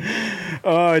 Yeah.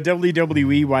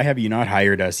 WWE, why have you not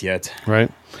hired us yet? Right.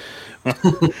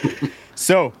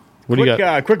 So,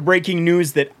 quick breaking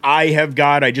news that I have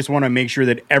got. I just want to make sure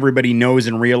that everybody knows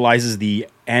and realizes the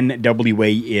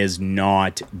NWA is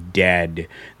not dead.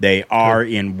 They are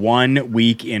in 1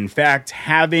 week, in fact,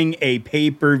 having a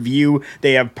pay-per-view.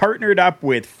 They have partnered up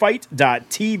with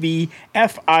Fight.tv,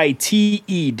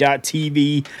 FITE.tv.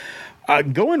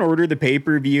 Go and order the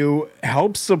pay-per-view.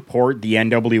 Help support the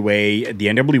NWA. The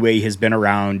NWA has been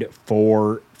around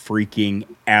for freaking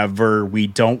ever. We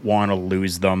don't want to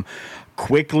lose them.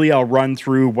 Quickly, I'll run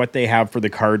through what they have for the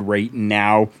card right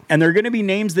now. And they're going to be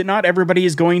names that not everybody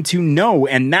is going to know.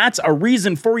 And that's a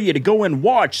reason for you to go and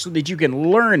watch so that you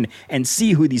can learn and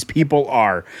see who these people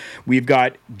are. We've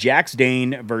got Jax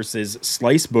Dane versus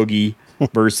Slice Boogie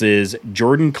versus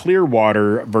Jordan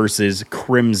Clearwater versus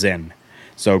Crimson.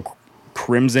 So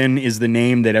Crimson is the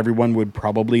name that everyone would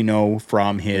probably know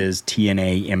from his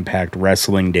TNA Impact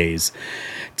Wrestling days.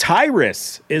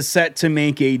 Tyrus is set to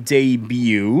make a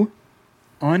debut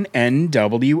on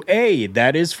NWA.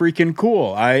 That is freaking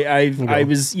cool. I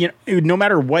was, no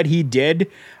matter what he did,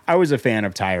 I was a fan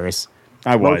of Tyrus.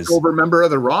 I was. Most over member of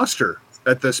the roster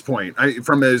at this point,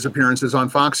 from his appearances on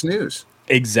Fox News.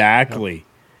 Exactly.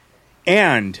 Yep.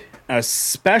 And a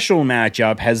special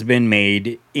matchup has been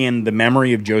made in the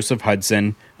memory of Joseph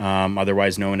Hudson,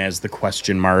 otherwise known as the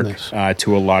question mark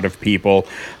to a lot of people.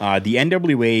 The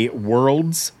NWA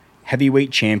World's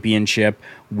Heavyweight Championship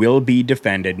will be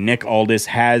defended. Nick Aldis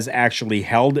has actually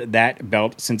held that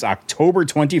belt since October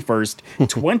 21st,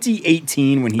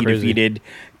 2018, when he defeated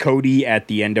Cody at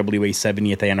the NWA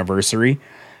 70th anniversary.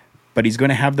 But he's going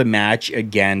to have the match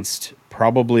against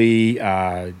probably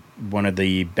one of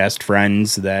the best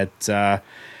friends that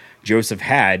Joseph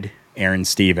had, Aaron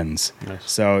Stevens.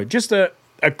 Nice. So just a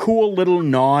cool little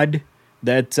nod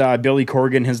that Billy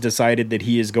Corgan has decided that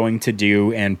he is going to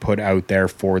do and put out there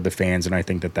for the fans, and I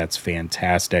think that that's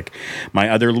fantastic. My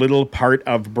other little part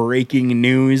of breaking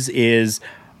news is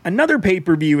another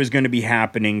pay-per-view is going to be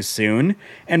happening soon,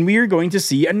 and we are going to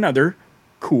see another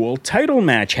cool title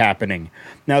match happening.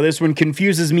 Now, this one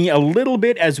confuses me a little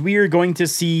bit, as we are going to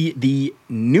see the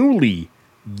newly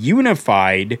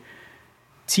unified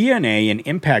TNA and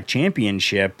Impact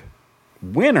Championship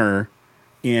winner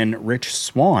in Rich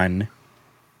Swann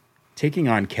taking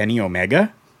on Kenny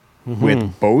Omega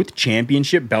with both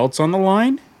championship belts on the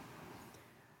line.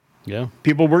 Yeah.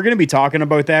 People, we're going to be talking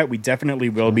about that. We definitely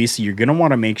will be. So you're going to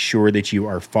want to make sure that you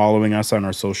are following us on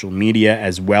our social media,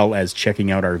 as well as checking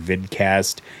out our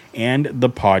vidcast and the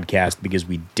podcast, because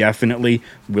we definitely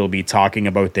will be talking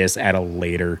about this at a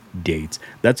later date.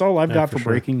 That's all I've got for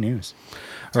breaking news.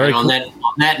 All right, on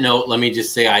that note, let me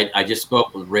just say I just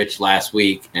spoke with Rich last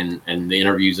week, and the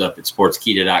interview's up at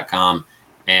sportskita.com.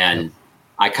 And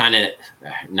I kind of,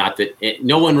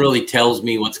 no one really tells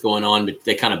me what's going on, but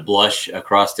they kind of blush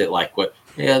across it like,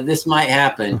 this might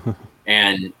happen.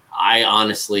 And I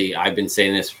honestly, I've been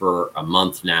saying this for a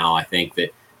month now. I think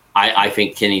that I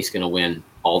think Kenny's going to win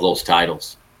all those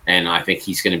titles. And I think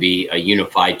he's going to be a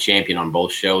unified champion on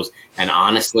both shows. And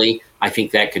honestly, I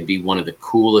think that could be one of the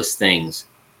coolest things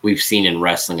we've seen in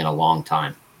wrestling in a long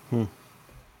time.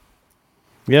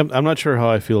 Yeah, I'm not sure how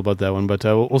I feel about that one, but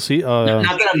we'll see.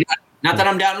 Not that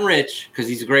I'm doubting Rich, because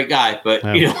he's a great guy, but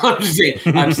you know, I'm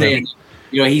saying,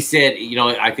 you know, he said, you know,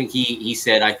 I think he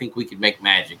said, I think we could make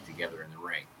magic together in the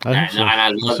ring, and I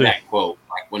love that quote.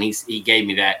 Like when he gave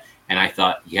me that, and I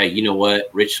thought, yeah, you know what,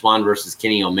 Rich Swann versus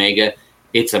Kenny Omega,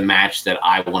 it's a match that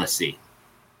I want to see.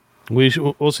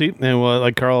 We'll see, and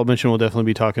like Carl mentioned, we'll definitely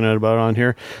be talking about it on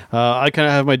here. I kind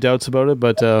of have my doubts about it,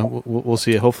 but we'll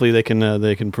see. Hopefully, they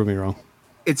can prove me wrong.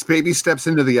 It's baby steps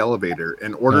into the elevator.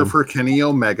 In order for Kenny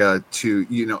Omega to,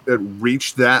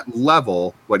 reach that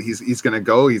level, what he's going to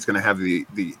go, he's going to have the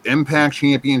Impact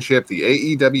Championship, the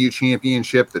AEW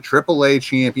Championship, the AAA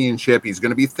Championship. He's going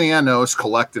to be Thanos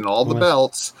collecting all the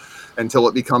belts until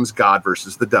it becomes God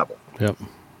versus the devil. Yep.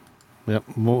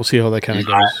 We'll see how that kind of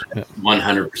goes.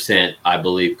 100%, I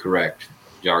believe, correct,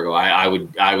 Jargo. I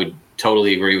would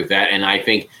totally agree with that, and I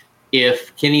think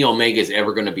if Kenny Omega is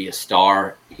ever going to be a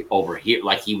star over here,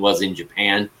 like he was in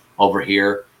Japan over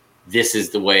here, this is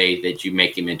the way that you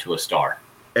make him into a star.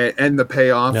 And the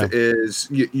payoff is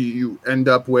you end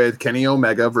up with Kenny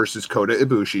Omega versus Kota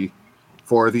Ibushi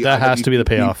for the has to be the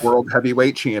payoff. World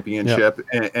Heavyweight Championship.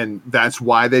 And that's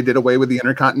why they did away with the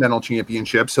Intercontinental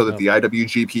Championship, so that the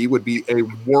IWGP would be a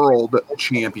World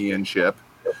Championship.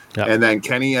 And then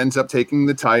Kenny ends up taking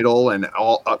the title, and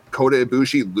Kota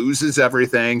Ibushi loses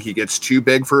everything. He gets too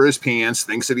big for his pants,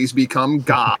 thinks that he's become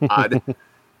God.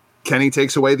 Kenny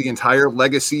takes away the entire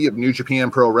legacy of New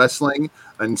Japan Pro Wrestling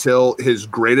until his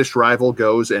greatest rival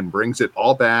goes and brings it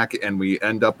all back, and we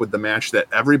end up with the match that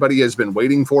everybody has been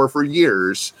waiting for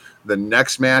years, the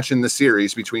next match in the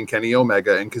series between Kenny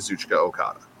Omega and Kazuchika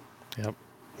Okada. Yep.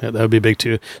 Yeah, that would be big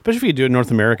too, especially if you do it in North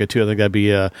America too. I think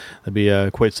that'd be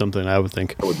quite something. I would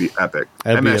think that would be epic.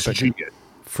 That'd be epic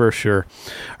for sure.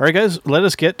 All right, guys, let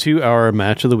us get to our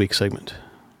match of the week segment.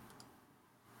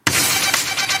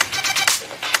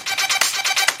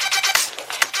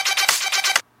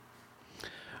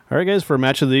 All right, guys, for a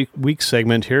match of the week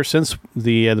segment here, since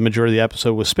the majority of the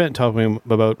episode was spent talking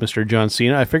about Mr. John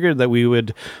Cena, I figured that we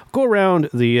would go around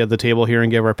the table here and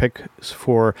give our picks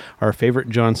for our favorite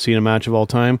John Cena match of all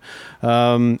time.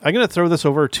 I'm going to throw this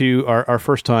over to our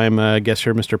first-time guest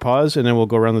here, Mr. Paz, and then we'll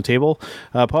go around the table.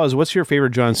 Paz, what's your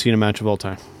favorite John Cena match of all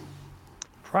time?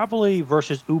 Probably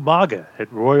versus Umaga at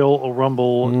Royal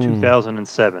Rumble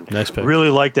 2007. Nice pick. Really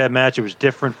liked that match. It was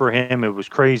different for him. It was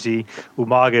crazy.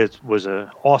 Umaga was an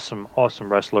awesome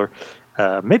wrestler.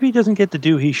 Maybe he doesn't get the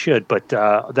due he should, but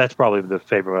that's probably the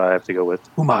favorite I have to go with.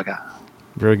 Umaga.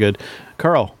 Very good.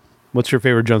 Carl, what's your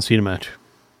favorite John Cena match?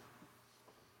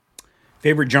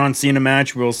 Favorite John Cena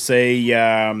match, we'll say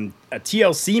a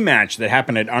TLC match that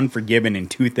happened at Unforgiven in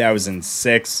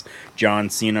 2006. John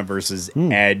Cena versus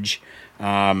Edge.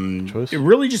 Choice. It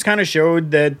really just kind of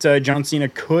showed that John Cena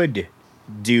could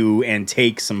do and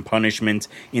take some punishment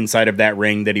inside of that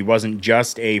ring, that he wasn't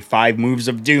just a 5 moves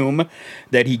of doom,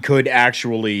 that he could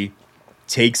actually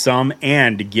take some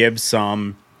and give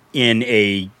some in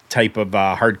a type of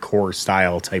hardcore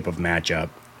style type of matchup.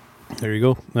 There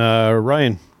you go.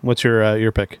 Ryan, what's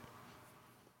your pick?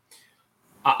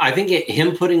 I think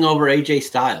him putting over AJ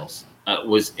Styles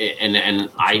was,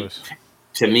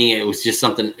 to me, it was just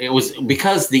something. It was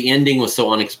because the ending was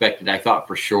so unexpected. I thought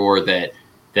for sure that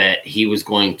he was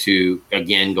going to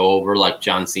again go over like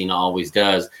John Cena always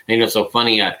does. And it's so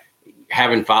funny.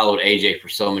 Having followed AJ for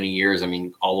so many years, I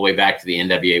mean, all the way back to the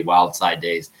NWA Wildside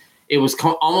days, it was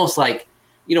almost like,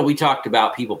 we talked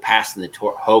about people passing the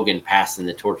torch, Hogan passing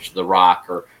the torch to The Rock,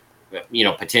 or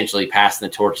potentially passing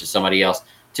the torch to somebody else.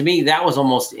 To me, that was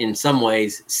almost in some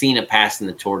ways Cena passing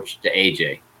the torch to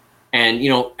AJ. And,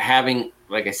 having,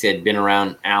 like I said, been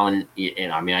around Alan,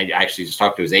 and I mean, I actually just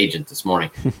talked to his agent this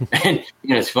morning. And,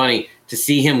 it's funny to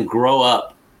see him grow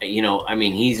up. I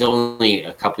mean, he's only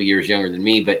a couple years younger than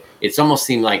me, but it's almost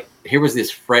seemed like here was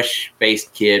this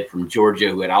fresh-faced kid from Georgia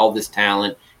who had all this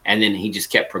talent, and then he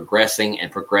just kept progressing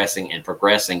and progressing and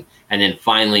progressing. And then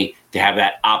finally to have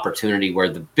that opportunity where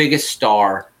the biggest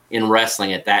star in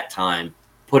wrestling at that time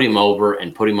put him over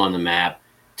and put him on the map.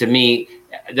 To me,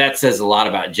 that says a lot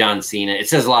about John Cena. It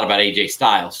says a lot about AJ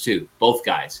Styles too. Both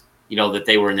guys, that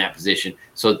they were in that position.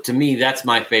 So to me, that's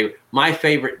my favorite. My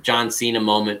favorite John Cena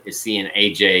moment is seeing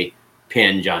AJ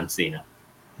pin John Cena.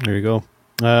 There you go.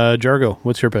 Jargo,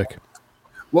 what's your pick?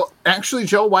 Well, actually,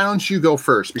 Joe, why don't you go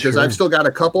first? Because I've still got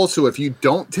a couple. So if you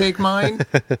don't take mine,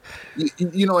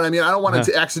 you know what I mean? I don't want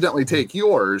to accidentally take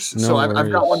yours. No so I've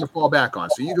worries. got one to fall back on.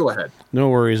 So you go ahead. No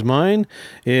worries. Mine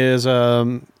is,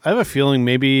 I have a feeling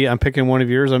maybe I'm picking one of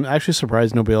yours. I'm actually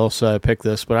surprised nobody else picked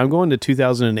this, but I'm going to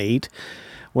 2008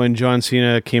 when John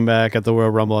Cena came back at the Royal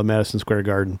Rumble at Madison Square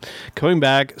Garden. Coming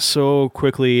back so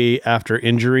quickly after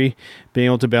injury, being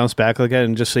able to bounce back like that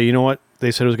and just say, you know what? They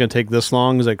said it was going to take this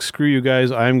long. It's like, screw you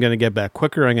guys. I'm going to get back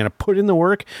quicker. I'm going to put in the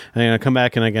work. And I'm going to come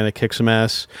back and I'm going to kick some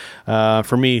ass.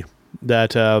 For me,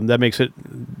 that makes it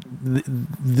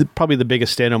probably the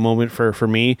biggest standout moment for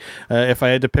me. If I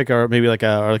had to pick maybe like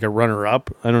a runner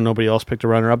up, I don't know, nobody else picked a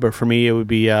runner up, but for me it would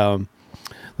be the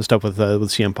stuff with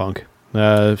CM Punk.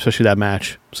 Especially that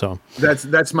match. So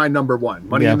that's my number one.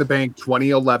 Money in the Bank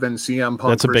 2011 CM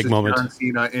Punk that's a versus big moment. John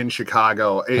Cena in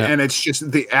Chicago. And it's just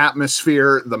the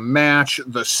atmosphere, the match,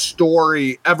 the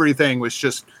story, everything was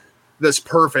just this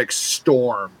perfect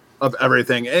storm of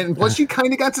everything. And plus you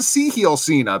kind of got to see heel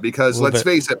Cena because let's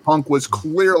face it, Punk was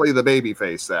clearly the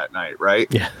babyface that night, right?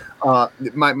 Yeah.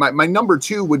 My number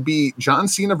two would be John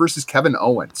Cena versus Kevin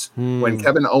Owens. When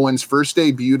Kevin Owens first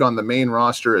debuted on the main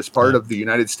roster as part of the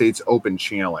United States Open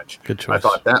Challenge. Good choice. I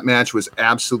thought that match was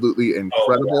absolutely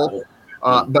incredible.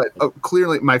 But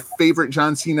clearly my favorite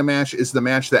John Cena match is the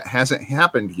match that hasn't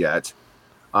happened yet.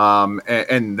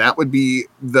 And that would be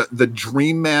the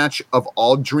dream match of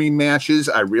all dream matches.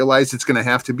 I realize it's going to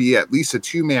have to be at least a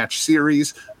 2-match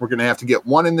series. We're going to have to get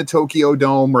one in the Tokyo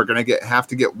Dome. We're going to have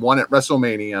to get one at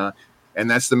WrestleMania.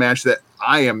 And that's the match that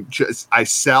I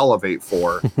salivate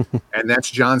for. And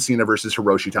that's John Cena versus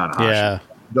Hiroshi Tanahashi. Yeah.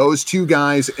 Those two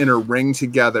guys in a ring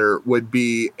together would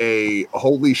be a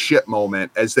holy shit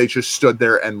moment as they just stood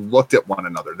there and looked at one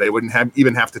another. They wouldn't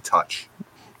even have to touch.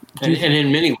 And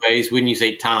in many ways, wouldn't you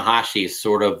say Tanahashi is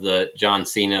sort of the John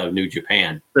Cena of New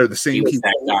Japan? They're the same people.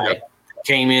 That guy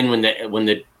came in when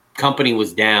the company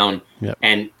was down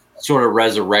and sort of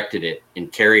resurrected it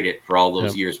and carried it for all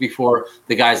those years before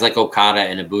the guys like Okada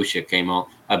and Ibushi came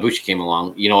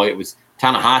along. It was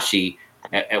Tanahashi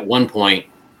at one point.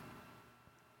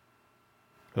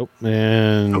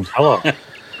 Hello.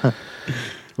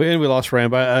 We lost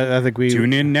Ryan, but I think we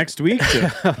tune in next week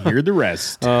to hear the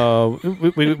rest. We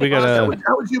got.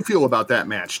 How would you feel about that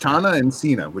match, Tana and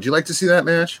Cena? Would you like to see that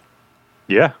match?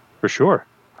 Yeah, for sure.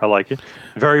 I like it.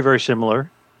 Very, very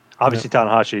similar. Obviously,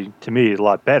 Tanahashi to me is a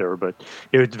lot better, but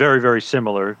it was very, very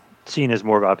similar. Cena is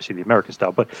more of obviously the American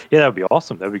style, but yeah, that would be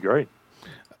awesome. That would be great.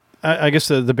 I guess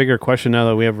the bigger question now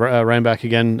that we have Ryan back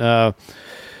again,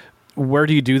 where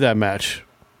do you do that match?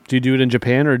 Do you do it in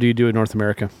Japan or do you do it in North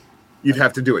America? You'd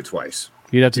have to do it twice.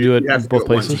 You'd have to do it in both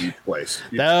places. Twice.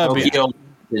 Tokyo to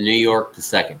New York the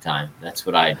second time. That's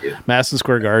what I do. Madison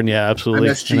Square Garden, yeah, absolutely.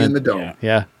 MSG in the Dome.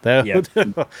 Yeah.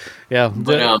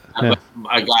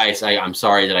 But guys, I'm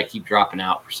sorry that I keep dropping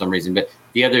out for some reason, but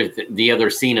the other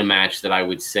Cena match that I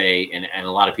would say, and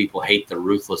a lot of people hate the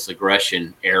Ruthless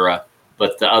Aggression era,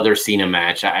 but the other Cena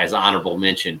match, as honorable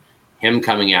mention, him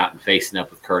coming out and facing up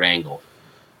with Kurt Angle.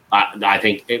 I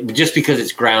think just because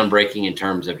it's groundbreaking in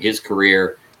terms of his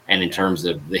career and in terms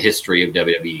of the history of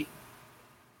WWE.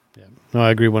 Yeah. No,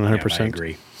 I agree 100%. Yeah, I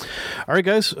agree. All right,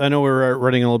 guys. I know we're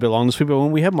running a little bit long this week, but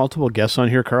when we have multiple guests on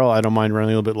here, Carl, I don't mind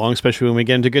running a little bit long, especially when we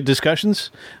get into good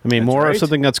discussions. I mean, That's more right. of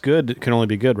something that's good can only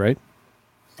be good, right?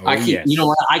 You know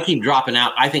what? I keep dropping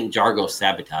out. I think Jargo's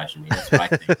sabotaging me. That's what I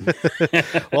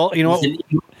think. Well, you know what? He's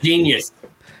a genius.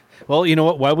 Well, you know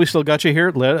what? While we still got you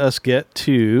here, let us get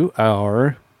to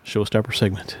our showstopper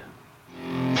segment.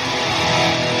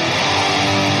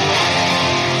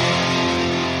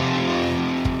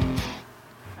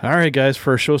 All right, guys,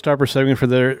 for a showstopper segment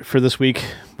for this week,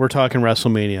 we're talking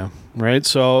WrestleMania, right?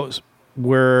 So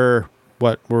we're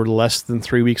less than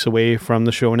 3 weeks away from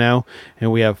the show now,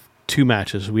 and we have 2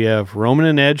 matches. We have Roman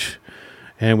and Edge,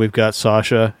 and we've got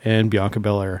Sasha and Bianca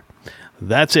Belair.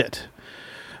 That's it.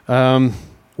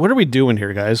 What are we doing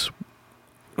here, guys?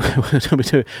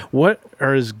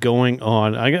 What is going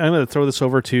on? I'm going to throw this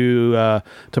over to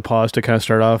Pause to kind of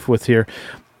start off with here.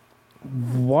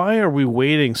 Why are we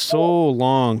waiting so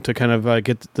long to kind of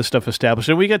get this stuff established?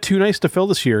 And we got 2 nights to fill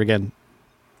this year again.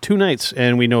 2 nights,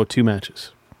 and we know 2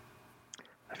 matches.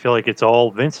 I feel like it's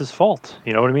all Vince's fault.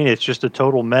 You know what I mean? It's just a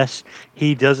total mess.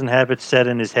 He doesn't have it set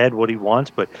in his head what he wants,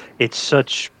 but it's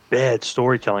such bad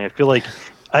storytelling. I feel like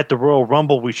at the Royal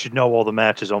Rumble, we should know all the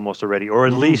matches almost already, or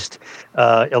at least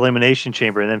Elimination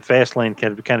Chamber, and then Fastlane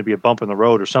can kind of be a bump in the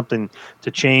road or something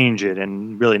to change it,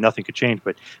 and really nothing could change.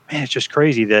 But, man, it's just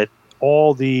crazy that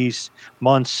all these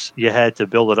months you had to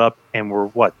build it up, and we're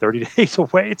 30 days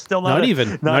away. It's still not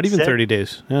even set. 30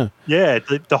 days. Yeah.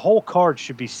 The whole card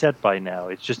should be set by now.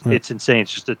 It's just it's insane.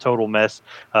 It's just a total mess.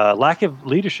 Lack of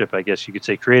leadership, I guess you could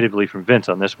say, creatively from Vince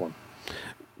on this one.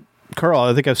 Carl,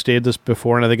 I think I've stated this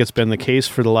before, and I think it's been the case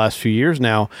for the last few years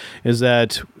now, is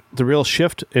that the real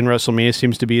shift in WrestleMania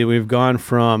seems to be that we've gone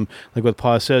from, like what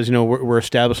Paul says, we're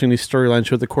establishing these storylines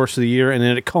throughout the course of the year and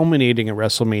then it culminating at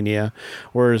WrestleMania.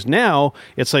 Whereas now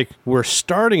it's like we're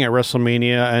starting at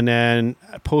WrestleMania and then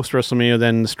post WrestleMania,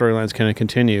 then the storylines kind of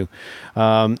continue.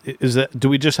 Do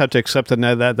we just have to accept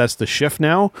that that's the shift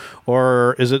now,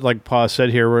 or is it like Paul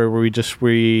said here, where we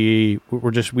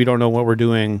don't know what we're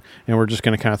doing and we're just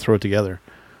going to kind of throw it together?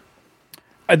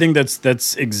 I think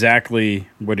that's exactly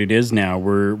what it is now.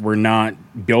 We're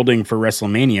not building for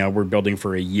WrestleMania. We're building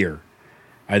for a year.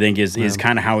 I think is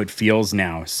kind of how it feels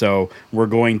now. So we're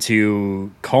going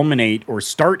to culminate or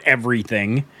start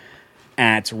everything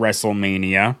at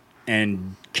WrestleMania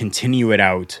and continue it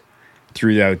out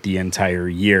throughout the entire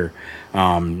year.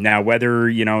 Now,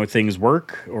 whether things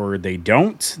work or they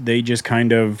don't, they just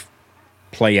kind of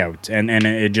play out, and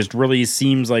it just really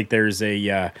seems like there's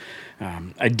a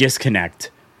disconnect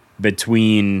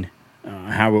between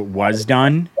how it was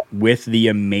done with the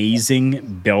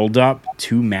amazing build-up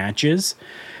to matches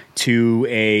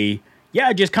to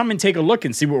just come and take a look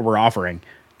and see what we're offering.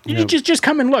 Yep. Just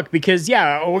come and look, because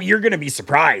you're going to be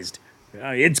surprised.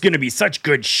 It's going to be such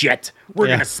good shit. We're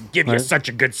going to give you such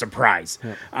a good surprise.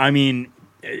 Yep. I mean,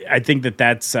 I think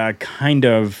that's kind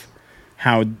of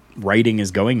how writing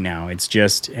is going now. It's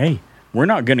just, hey, we're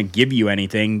not going to give you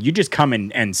anything. You just come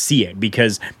and see it,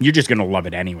 because you're just going to love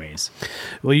it anyways.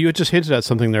 Well, you just hinted at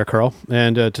something there, Carl.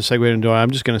 And to segue into it,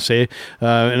 I'm just going to say,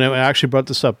 and I actually brought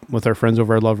this up with our friends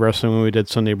over at Love Wrestling when we did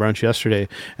Sunday Brunch yesterday.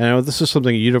 And I know this is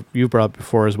something you've brought up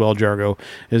before as well, Jargo,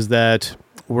 is that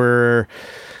we're...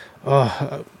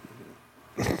 I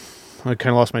kind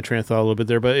of lost my train of thought a little bit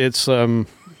there, but it's...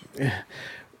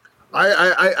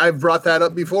 I've brought that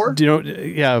up before.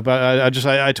 But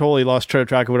I totally lost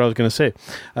track of what I was going to say.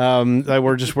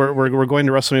 We're going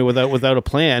to WrestleMania without a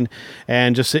plan,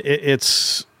 and just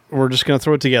we're just going to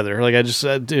throw it together. Like I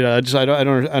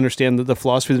don't understand the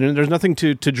philosophy. There's nothing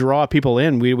to draw people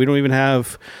in. We don't even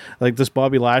have like this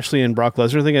Bobby Lashley and Brock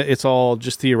Lesnar thing. It's all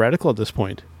just theoretical at this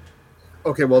point.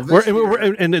 Okay, well,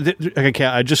 it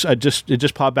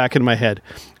just popped back into my head.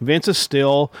 Vince is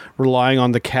still relying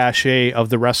on the cachet of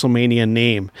the WrestleMania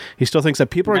name. He still thinks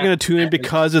that people are going to tune in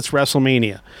because it's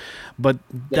WrestleMania, but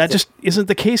that just isn't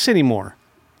the case anymore.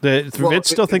 Vince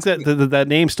still thinks that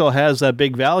name still has that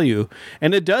big value,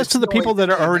 and it does to the people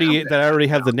that already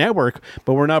have the network.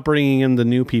 But we're not bringing in the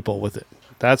new people with it.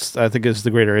 That's, I think, is the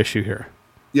greater issue here.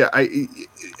 Yeah,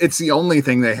 it's the only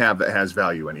thing they have that has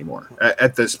value anymore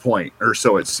at this point, or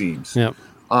so it seems. Yeah.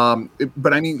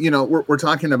 But I mean, we're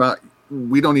talking about,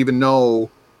 we don't even know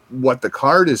what the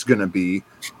card is going to be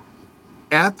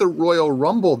at the Royal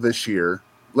Rumble this year.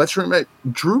 Let's remember,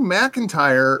 Drew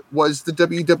McIntyre was the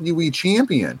WWE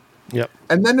champion. Yep.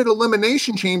 And then at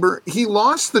Elimination Chamber, he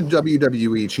lost the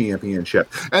WWE Championship.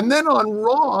 And then on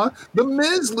Raw, The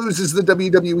Miz loses the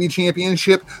WWE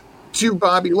Championship to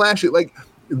Bobby Lashley. Like,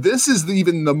 this is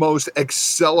even the most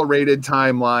accelerated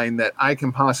timeline that I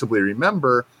can possibly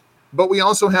remember. But we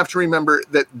also have to remember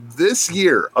that this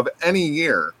year, of any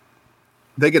year,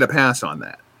 they get a pass on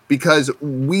that, because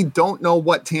we don't know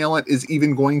what talent is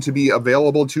even going to be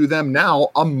available to them now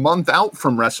a month out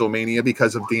from WrestleMania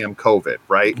because of damn COVID,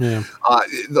 right? Yeah.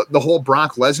 The whole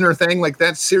Brock Lesnar thing, like,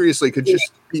 that seriously could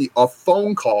just be a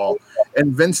phone call,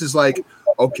 and Vince is like,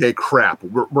 okay, crap,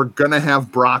 we're going to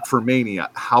have Brock for Mania.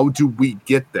 How do we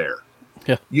get there?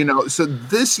 Yeah. You know, so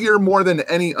this year more than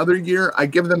any other year, I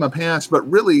give them a pass. But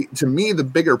really, to me, the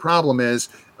bigger problem is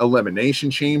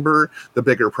Elimination Chamber. The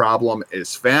bigger problem is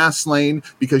Fastlane,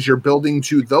 because you're building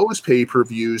to those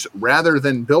pay-per-views rather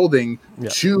than building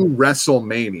to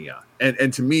WrestleMania.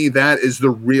 And to me, that is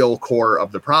the real core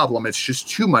of the problem. It's just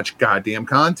too much goddamn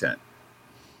content.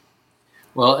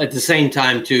 Well, at the same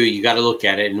time, too, you got to look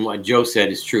at it. And what Joe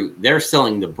said is true. They're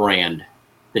selling the brand,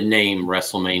 the name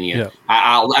WrestleMania. Yeah.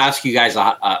 I'll ask you guys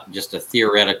just a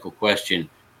theoretical question.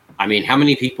 I mean, how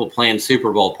many people planned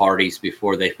Super Bowl parties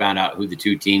before they found out who the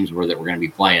two teams were that were going to be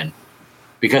playing?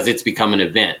 Because it's become an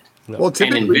event. Well,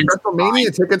 typically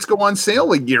WrestleMania tickets go on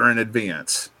sale a year in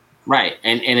advance. Right.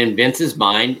 And in Vince's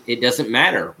mind, it doesn't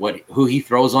matter who he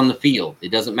throws on the field. It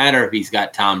doesn't matter if he's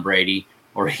got Tom Brady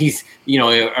or or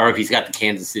if he's got the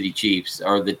Kansas City Chiefs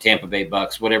or the Tampa Bay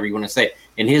Bucks, whatever you want to say.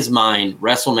 In his mind,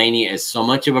 WrestleMania is so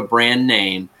much of a brand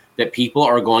name that people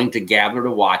are going to gather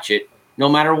to watch it no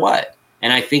matter what.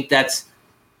 And I think that's,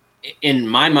 in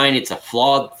my mind, it's a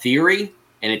flawed theory,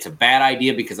 and it's a bad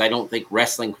idea, because I don't think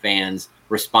wrestling fans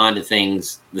respond to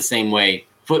things the same way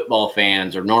football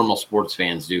fans or normal sports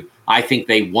fans do. I think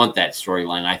they want that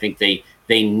storyline. I think they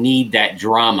need that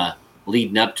drama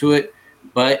leading up to it.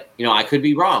 But, I could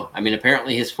be wrong. I mean,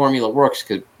 apparently his formula works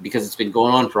because it's been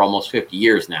going on for almost 50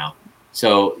 years now.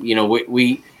 So,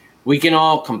 we can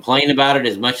all complain about it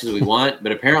as much as we want,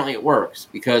 but apparently it works,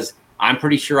 because I'm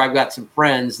pretty sure I've got some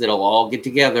friends that'll all get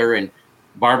together and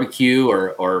barbecue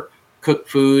or cook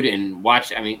food and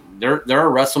watch. I mean, there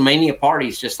are WrestleMania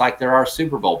parties just like there are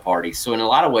Super Bowl parties. So in a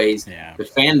lot of ways, the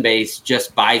fan base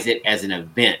just buys it as an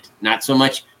event, not so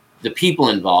much the people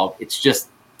involved. It's just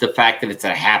the fact that it's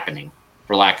a happening,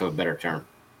 for lack of a better term.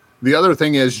 The other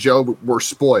thing is, Joe, we're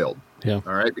spoiled. Yeah.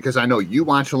 All right. Because I know you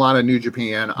watch a lot of New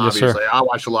Japan. Obviously, I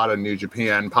watch a lot of New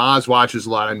Japan. Paz watches a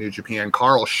lot of New Japan.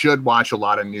 Carl should watch a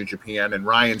lot of New Japan. And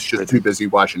Ryan's just too busy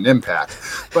watching Impact.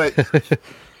 But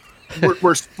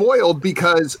we're spoiled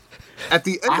because at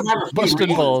the end of busted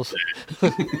balls.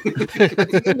 At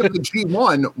the end of the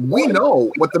G1, we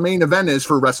know what the main event is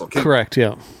for Wrestle Kingdom. Correct,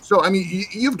 yeah. So, I mean,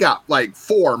 you've got like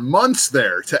 4 months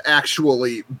there to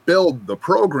actually build the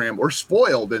program. We're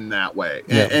spoiled in that way.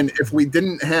 Yeah. And if we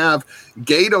didn't have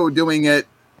Gato doing it,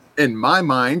 in my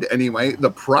mind anyway, the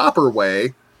proper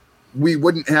way, we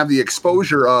wouldn't have the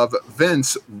exposure of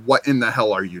Vince. What in the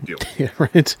hell are you doing? Yeah,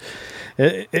 right.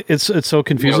 It's so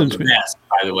confusing. The best,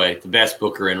 by the way, the best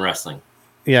booker in wrestling.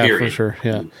 Yeah, period. for sure.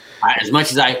 Yeah. As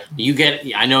much as I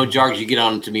know, Jargs, you get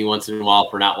on to me once in a while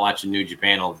for not watching New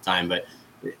Japan all the time, but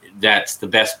that's the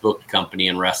best booked company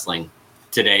in wrestling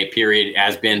today, period,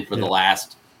 has been for the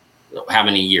last, how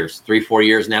many years? 3-4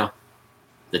 years now?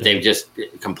 That they've just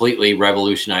completely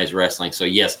revolutionized wrestling. So,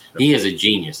 yes, he is a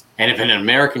genius. And if an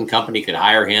American company could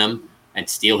hire him and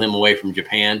steal him away from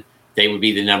Japan, they would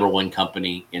be the number one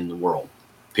company in the world,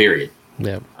 period.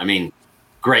 Yeah. I mean,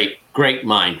 great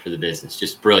mind for the business.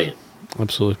 Just brilliant.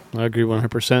 Absolutely. I agree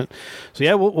 100%. So,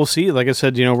 yeah, we'll see. Like I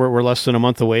said, we're less than a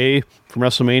month away from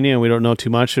WrestleMania, and we don't know too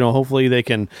much. Hopefully they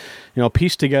can,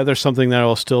 piece together something that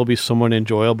will still be somewhat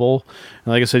enjoyable.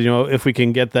 And like I said, if we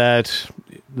can get that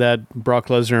Brock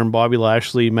Lesnar and Bobby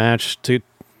Lashley match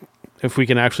if we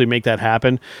can actually make that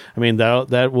happen, I mean,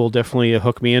 that will definitely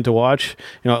hook me in to watch,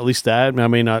 at least that. I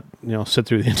may not, sit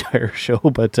through the entire show,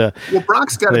 but... well,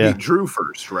 Brock's got to beat Drew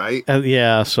first, right?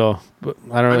 Yeah, so but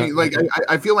I don't know. I mean,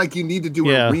 I feel like you need to do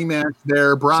a rematch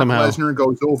there. Brock Lesnar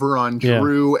goes over on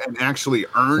Drew and actually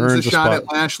earns a shot at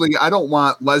Lashley. I don't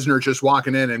want Lesnar just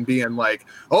walking in and being like,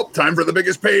 oh, time for the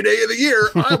biggest payday of the year.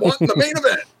 I want the main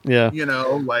event.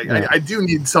 Yeah. I do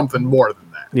need something more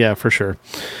than that. Yeah, for sure.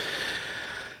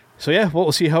 So, yeah,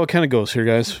 we'll see how it kind of goes here,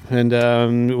 guys. And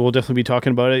we'll definitely be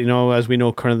talking about it, as we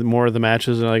know kind of more of the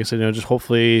matches. And like I said, just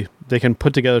hopefully they can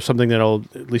put together something that'll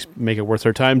at least make it worth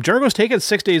their time. Jericho's taking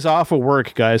 6 days off of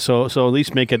work, guys, so at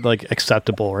least make it,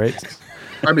 acceptable, right?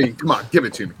 I mean, come on, give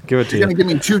it to me. You're going to give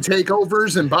me 2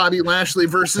 takeovers and Bobby Lashley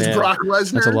versus Brock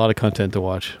Lesnar? That's a lot of content to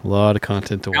watch. Hell,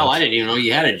 I didn't even know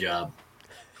you had a job.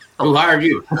 Who hired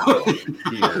you?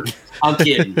 I'm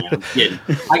kidding, man. I'm kidding.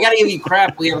 I got to give you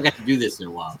crap. We haven't got to do this in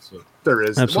a while. So There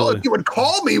is. Absolutely. Well, if you would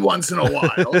call me once in a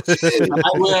while. Geez.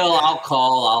 I will. I'll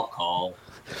call.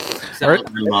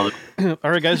 All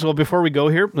right, guys. Well, before we go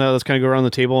here, let's kind of go around the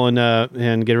table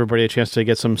and get everybody a chance to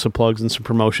get some plugs and some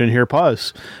promotion here.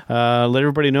 Pause. Let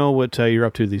everybody know what you're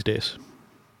up to these days.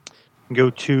 Go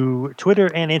to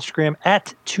Twitter and Instagram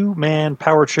at 2Man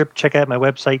Power Trip. Check out my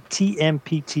website,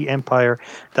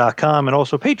 tmptempire.com, and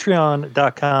also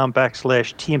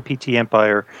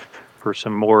patreon.com/tmptempire for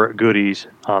some more goodies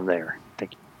on there.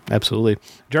 Thank you. Absolutely.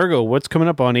 Jargo, what's coming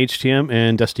up on HTM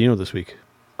and Destino this week?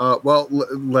 Well,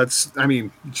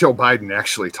 Joe Biden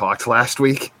actually talked last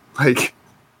week,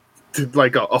 did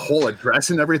a whole address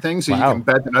and everything. So You can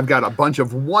bet that I've got a bunch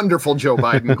of wonderful Joe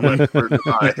Biden clips for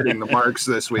hitting the marks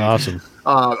this week. Awesome.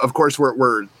 Of course,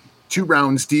 we're 2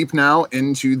 rounds deep now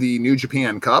into the New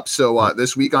Japan Cup. So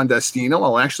this week on Destino,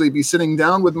 I'll actually be sitting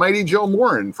down with Mighty Joe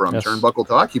Morin from Turnbuckle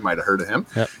Talk. You might have heard of him.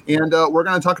 Yep. And we're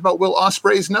going to talk about Will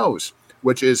Ospreay's nose,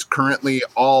 which is currently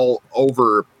all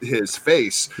over his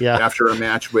face after a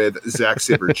match with Zack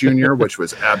Sabre Jr., which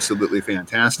was absolutely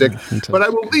fantastic. But I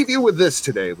will leave you with this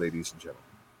today, ladies and gentlemen.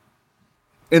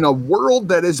 In a world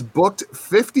that is booked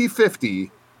 50-50,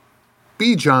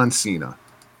 be John Cena.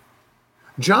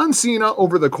 John Cena,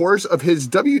 over the course of his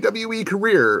WWE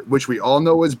career, which we all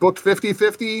know is booked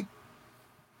 50-50,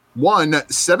 won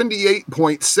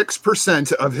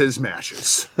 78.6% of his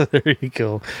matches. There you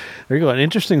go. An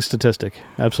interesting statistic.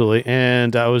 Absolutely.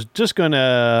 And I was just going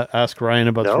to ask Ryan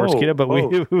about Sportskeeda, but we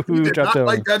dropped out.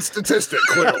 Like that statistic,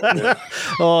 clearly.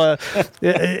 Well,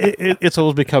 it's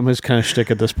always become his kind of shtick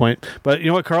at this point. But you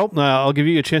know what, Carl? I'll give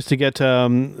you a chance to get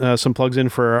some plugs in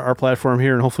for our platform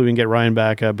here, and hopefully we can get Ryan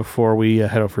back before we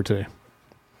head out for today.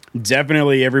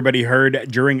 Definitely everybody heard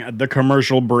during the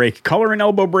commercial break.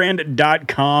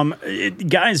 CollarandElbowBrand.com.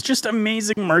 Guys, just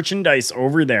amazing merchandise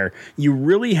over there. You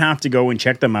really have to go and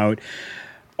check them out.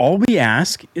 All we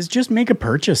ask is just make a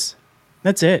purchase.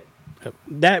 That's it.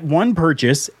 That one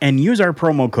purchase and use our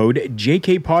promo code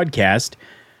JKPodcast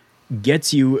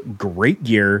gets you great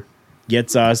gear,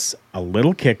 gets us a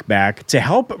little kickback to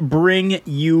help bring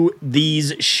you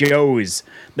these shows.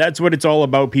 That's what it's all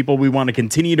about, people. We want to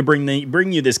continue to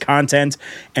bring you this content,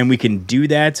 and we can do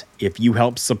that if you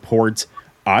help support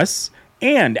us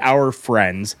and our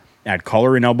friends at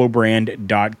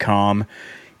CollarandElbowBrand.com.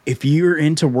 If you're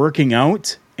into working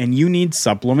out and you need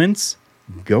supplements,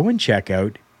 go and check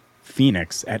out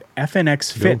Phoenix at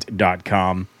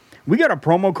FNXFit.com. We got a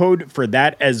promo code for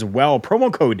that as well.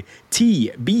 Promo code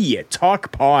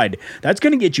TBTalkPod. That's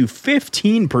going to get you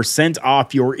 15%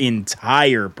 off your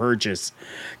entire purchase.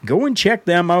 Go and check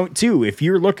them out too. If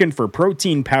you're looking for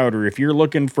protein powder, if you're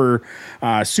looking for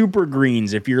super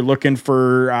greens, if you're looking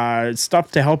for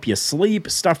stuff to help you sleep,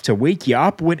 stuff to wake you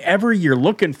up, whatever you're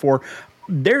looking for,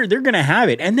 they're going to have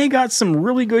it. And they got some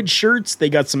really good shirts. They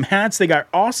got some hats. They got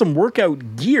awesome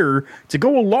workout gear to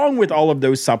go along with all of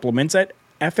those supplements at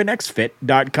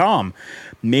FNXFit.com.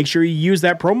 Make sure you use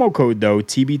that promo code, though,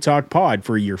 TBTalkPod,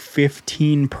 for your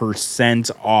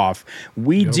 15% off.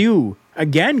 We do,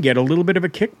 again, get a little bit of a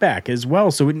kickback as well.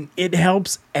 So it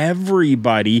helps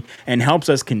everybody and helps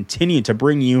us continue to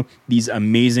bring you these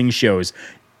amazing shows.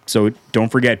 So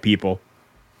don't forget, people,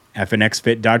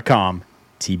 FNXFit.com,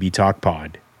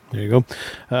 TBTalkPod. There you go.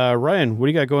 Ryan, what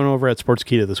do you got going over at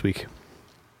Sportskeeda this week?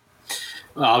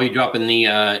 Well, I'll be dropping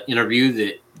the interview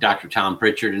that Dr. Tom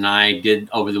Pritchard and I did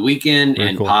over the weekend.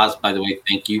 Very cool. Paz, by the way,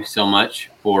 thank you so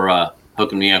much for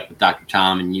hooking me up with Dr.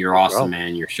 Tom. And you're awesome,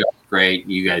 man. Your show's great.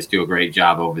 You guys do a great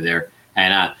job over there.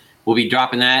 And we'll be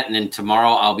dropping that. And then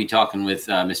tomorrow I'll be talking with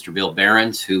Mr. Bill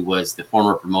Behrens, who was the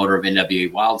former promoter of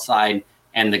NWA Wildside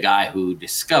and the guy who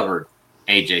discovered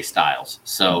AJ Styles.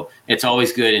 So it's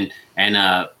always good.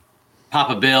 And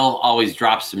Papa Bill always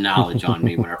drops some knowledge on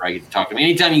me whenever I get to talk to him.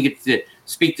 Anytime you get to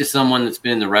speak to someone that's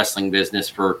been in the wrestling business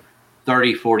for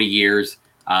 30, 40 years,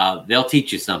 they'll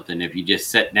teach you something if you just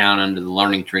sit down under the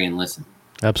learning tree and listen.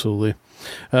 Absolutely.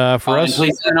 For us,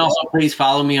 and also please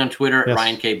follow me on Twitter at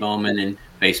Ryan K. Bowman and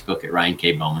Facebook at Ryan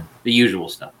K. Bowman. The usual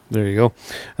stuff. There you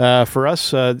go. For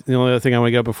us, the only other thing I want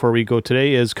to get up before we go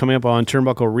today is coming up on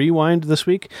Turnbuckle Rewind this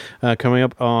week. Coming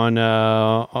up on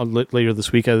later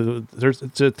this week.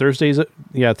 Thursdays.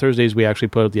 Yeah, Thursdays we actually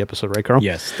put out the episode, right, Carl?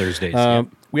 Yes, Thursdays.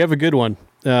 We have a good one.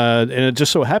 and it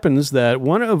just so happens that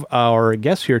one of our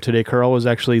guests here today, Carl, was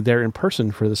actually there in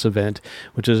person for this event,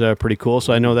 which is pretty cool.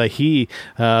 So I know that he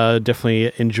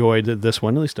definitely enjoyed this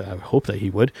one. At least I hope that he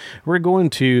would. We're going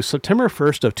to September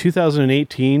 1st of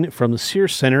 2018 from the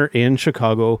Sears Center in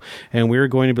Chicago, and we're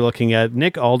going to be looking at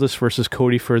Nick Aldis versus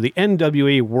Cody for the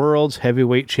NWA World's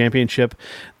Heavyweight Championship.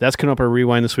 That's coming up our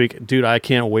Rewind this week. Dude, I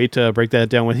can't wait to break that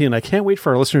down with you, and I can't wait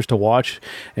for our listeners to watch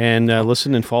and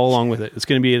listen and follow along with it. It's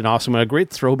going to be an awesome, a great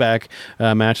throwback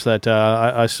match that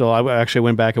I actually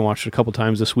went back and watched it a couple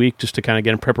times this week just to kind of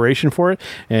get in preparation for it,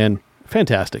 and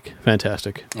fantastic.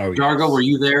 Oh, Jargo, were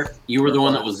you there? You were the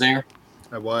one that was there?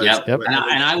 I was. Yep. And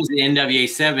I was at NWA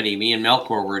 70. Me and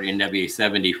Melkor were at NWA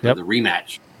 70 for the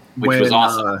rematch, which was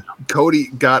awesome. Cody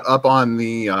got up on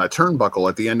the turnbuckle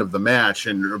at the end of the match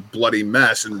in a bloody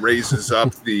mess and raises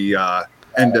up the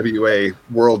NWA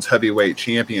World's Heavyweight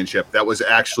Championship. That was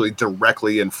actually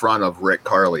directly in front of Rick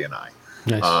Carly and I.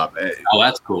 Nice.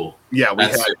 That's cool. Yeah, we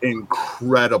had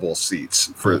incredible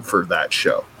seats for that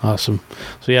show. Awesome.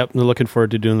 So, yeah, I'm looking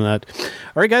forward to doing that.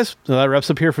 All right, guys, so that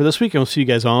wraps up here for this week, and we'll see you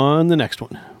guys on the next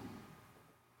one.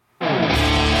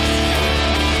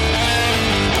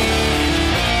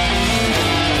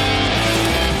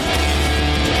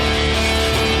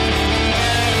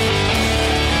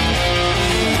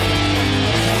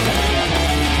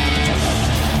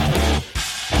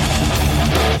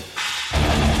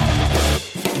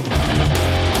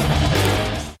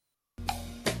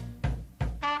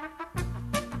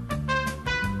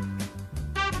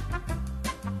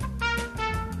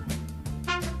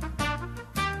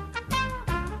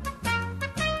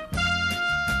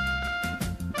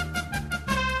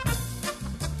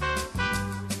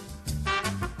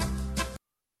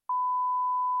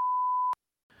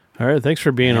 All right, thanks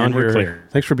for being on here. Clear.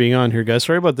 Thanks for being on here, guys.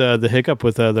 Sorry about the hiccup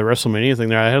with the WrestleMania thing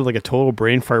there. I had like a total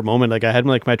brain fart moment. Like I had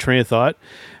like my train of thought,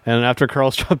 and after Carl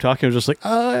stopped talking, I was just like,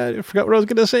 I forgot what I was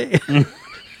going to say.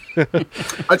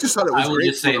 I just thought it was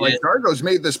great. Like Dargo's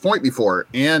made this point before,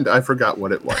 and I forgot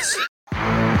what it was.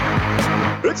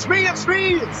 It's me. It's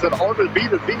an R&B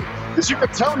to beat. As you can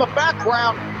tell in the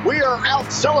background, we are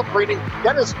out celebrating.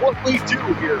 That is what we do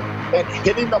here at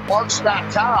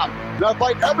hittingthemarks.com. And I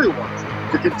invite everyone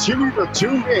to continue to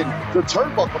tune in to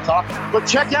Turnbuckle Talk, but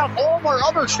check out all of our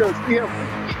other shows. We have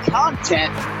weekly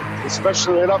content,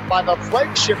 especially lit up by the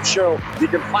flagship show. You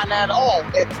can find that all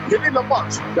at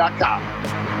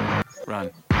hittingthemarks.com.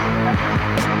 Run.